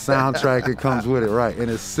 chronic. And the soundtrack that comes with it, right.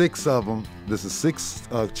 And it's 6 of them. This is 6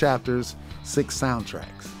 chapters, 6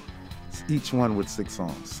 soundtracks. Each one with 6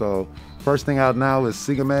 songs. So first thing out now is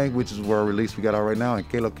Sigame, which is where our release we got out right now, and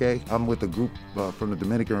Kalo K. I'm with a group from the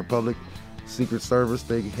Dominican Republic, Secret Service.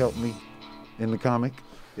 They helped me in the comic.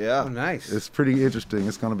 Yeah. Oh, nice. It's pretty interesting.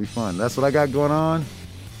 It's going to be fun. That's what I got going on.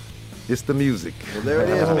 It's the music. Well, there it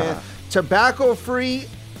is, man. Tobacco-free,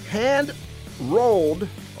 hand-rolled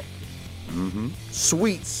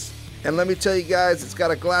sweets. And let me tell you guys, it's got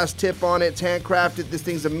a glass tip on it. It's handcrafted. This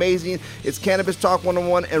thing's amazing. It's Cannabis Talk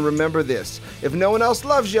 101. And remember this, if no one else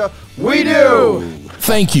loves you, we do.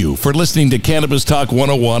 Thank you for listening to Cannabis Talk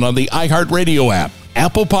 101 on the iHeartRadio app,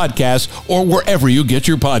 Apple Podcasts, or wherever you get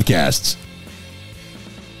your podcasts.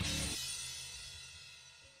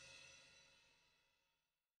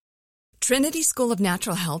 Trinity School of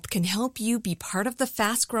Natural Health can help you be part of the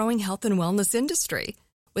fast-growing health and wellness industry.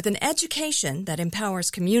 With an education that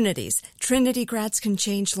empowers communities, Trinity grads can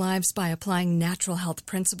change lives by applying natural health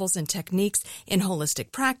principles and techniques in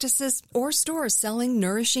holistic practices or stores selling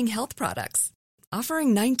nourishing health products.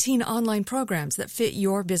 Offering 19 online programs that fit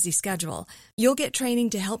your busy schedule, you'll get training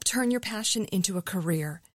to help turn your passion into a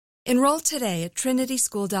career. Enroll today at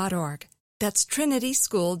trinityschool.org. That's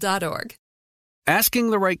trinityschool.org. Asking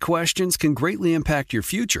the right questions can greatly impact your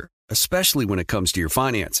future, especially when it comes to your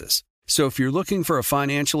finances. So if you're looking for a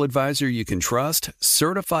financial advisor you can trust,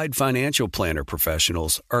 certified financial planner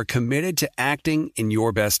professionals are committed to acting in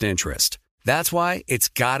your best interest. That's why it's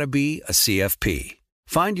got to be a CFP.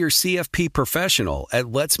 Find your CFP professional at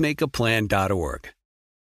letsmakeaplan.org.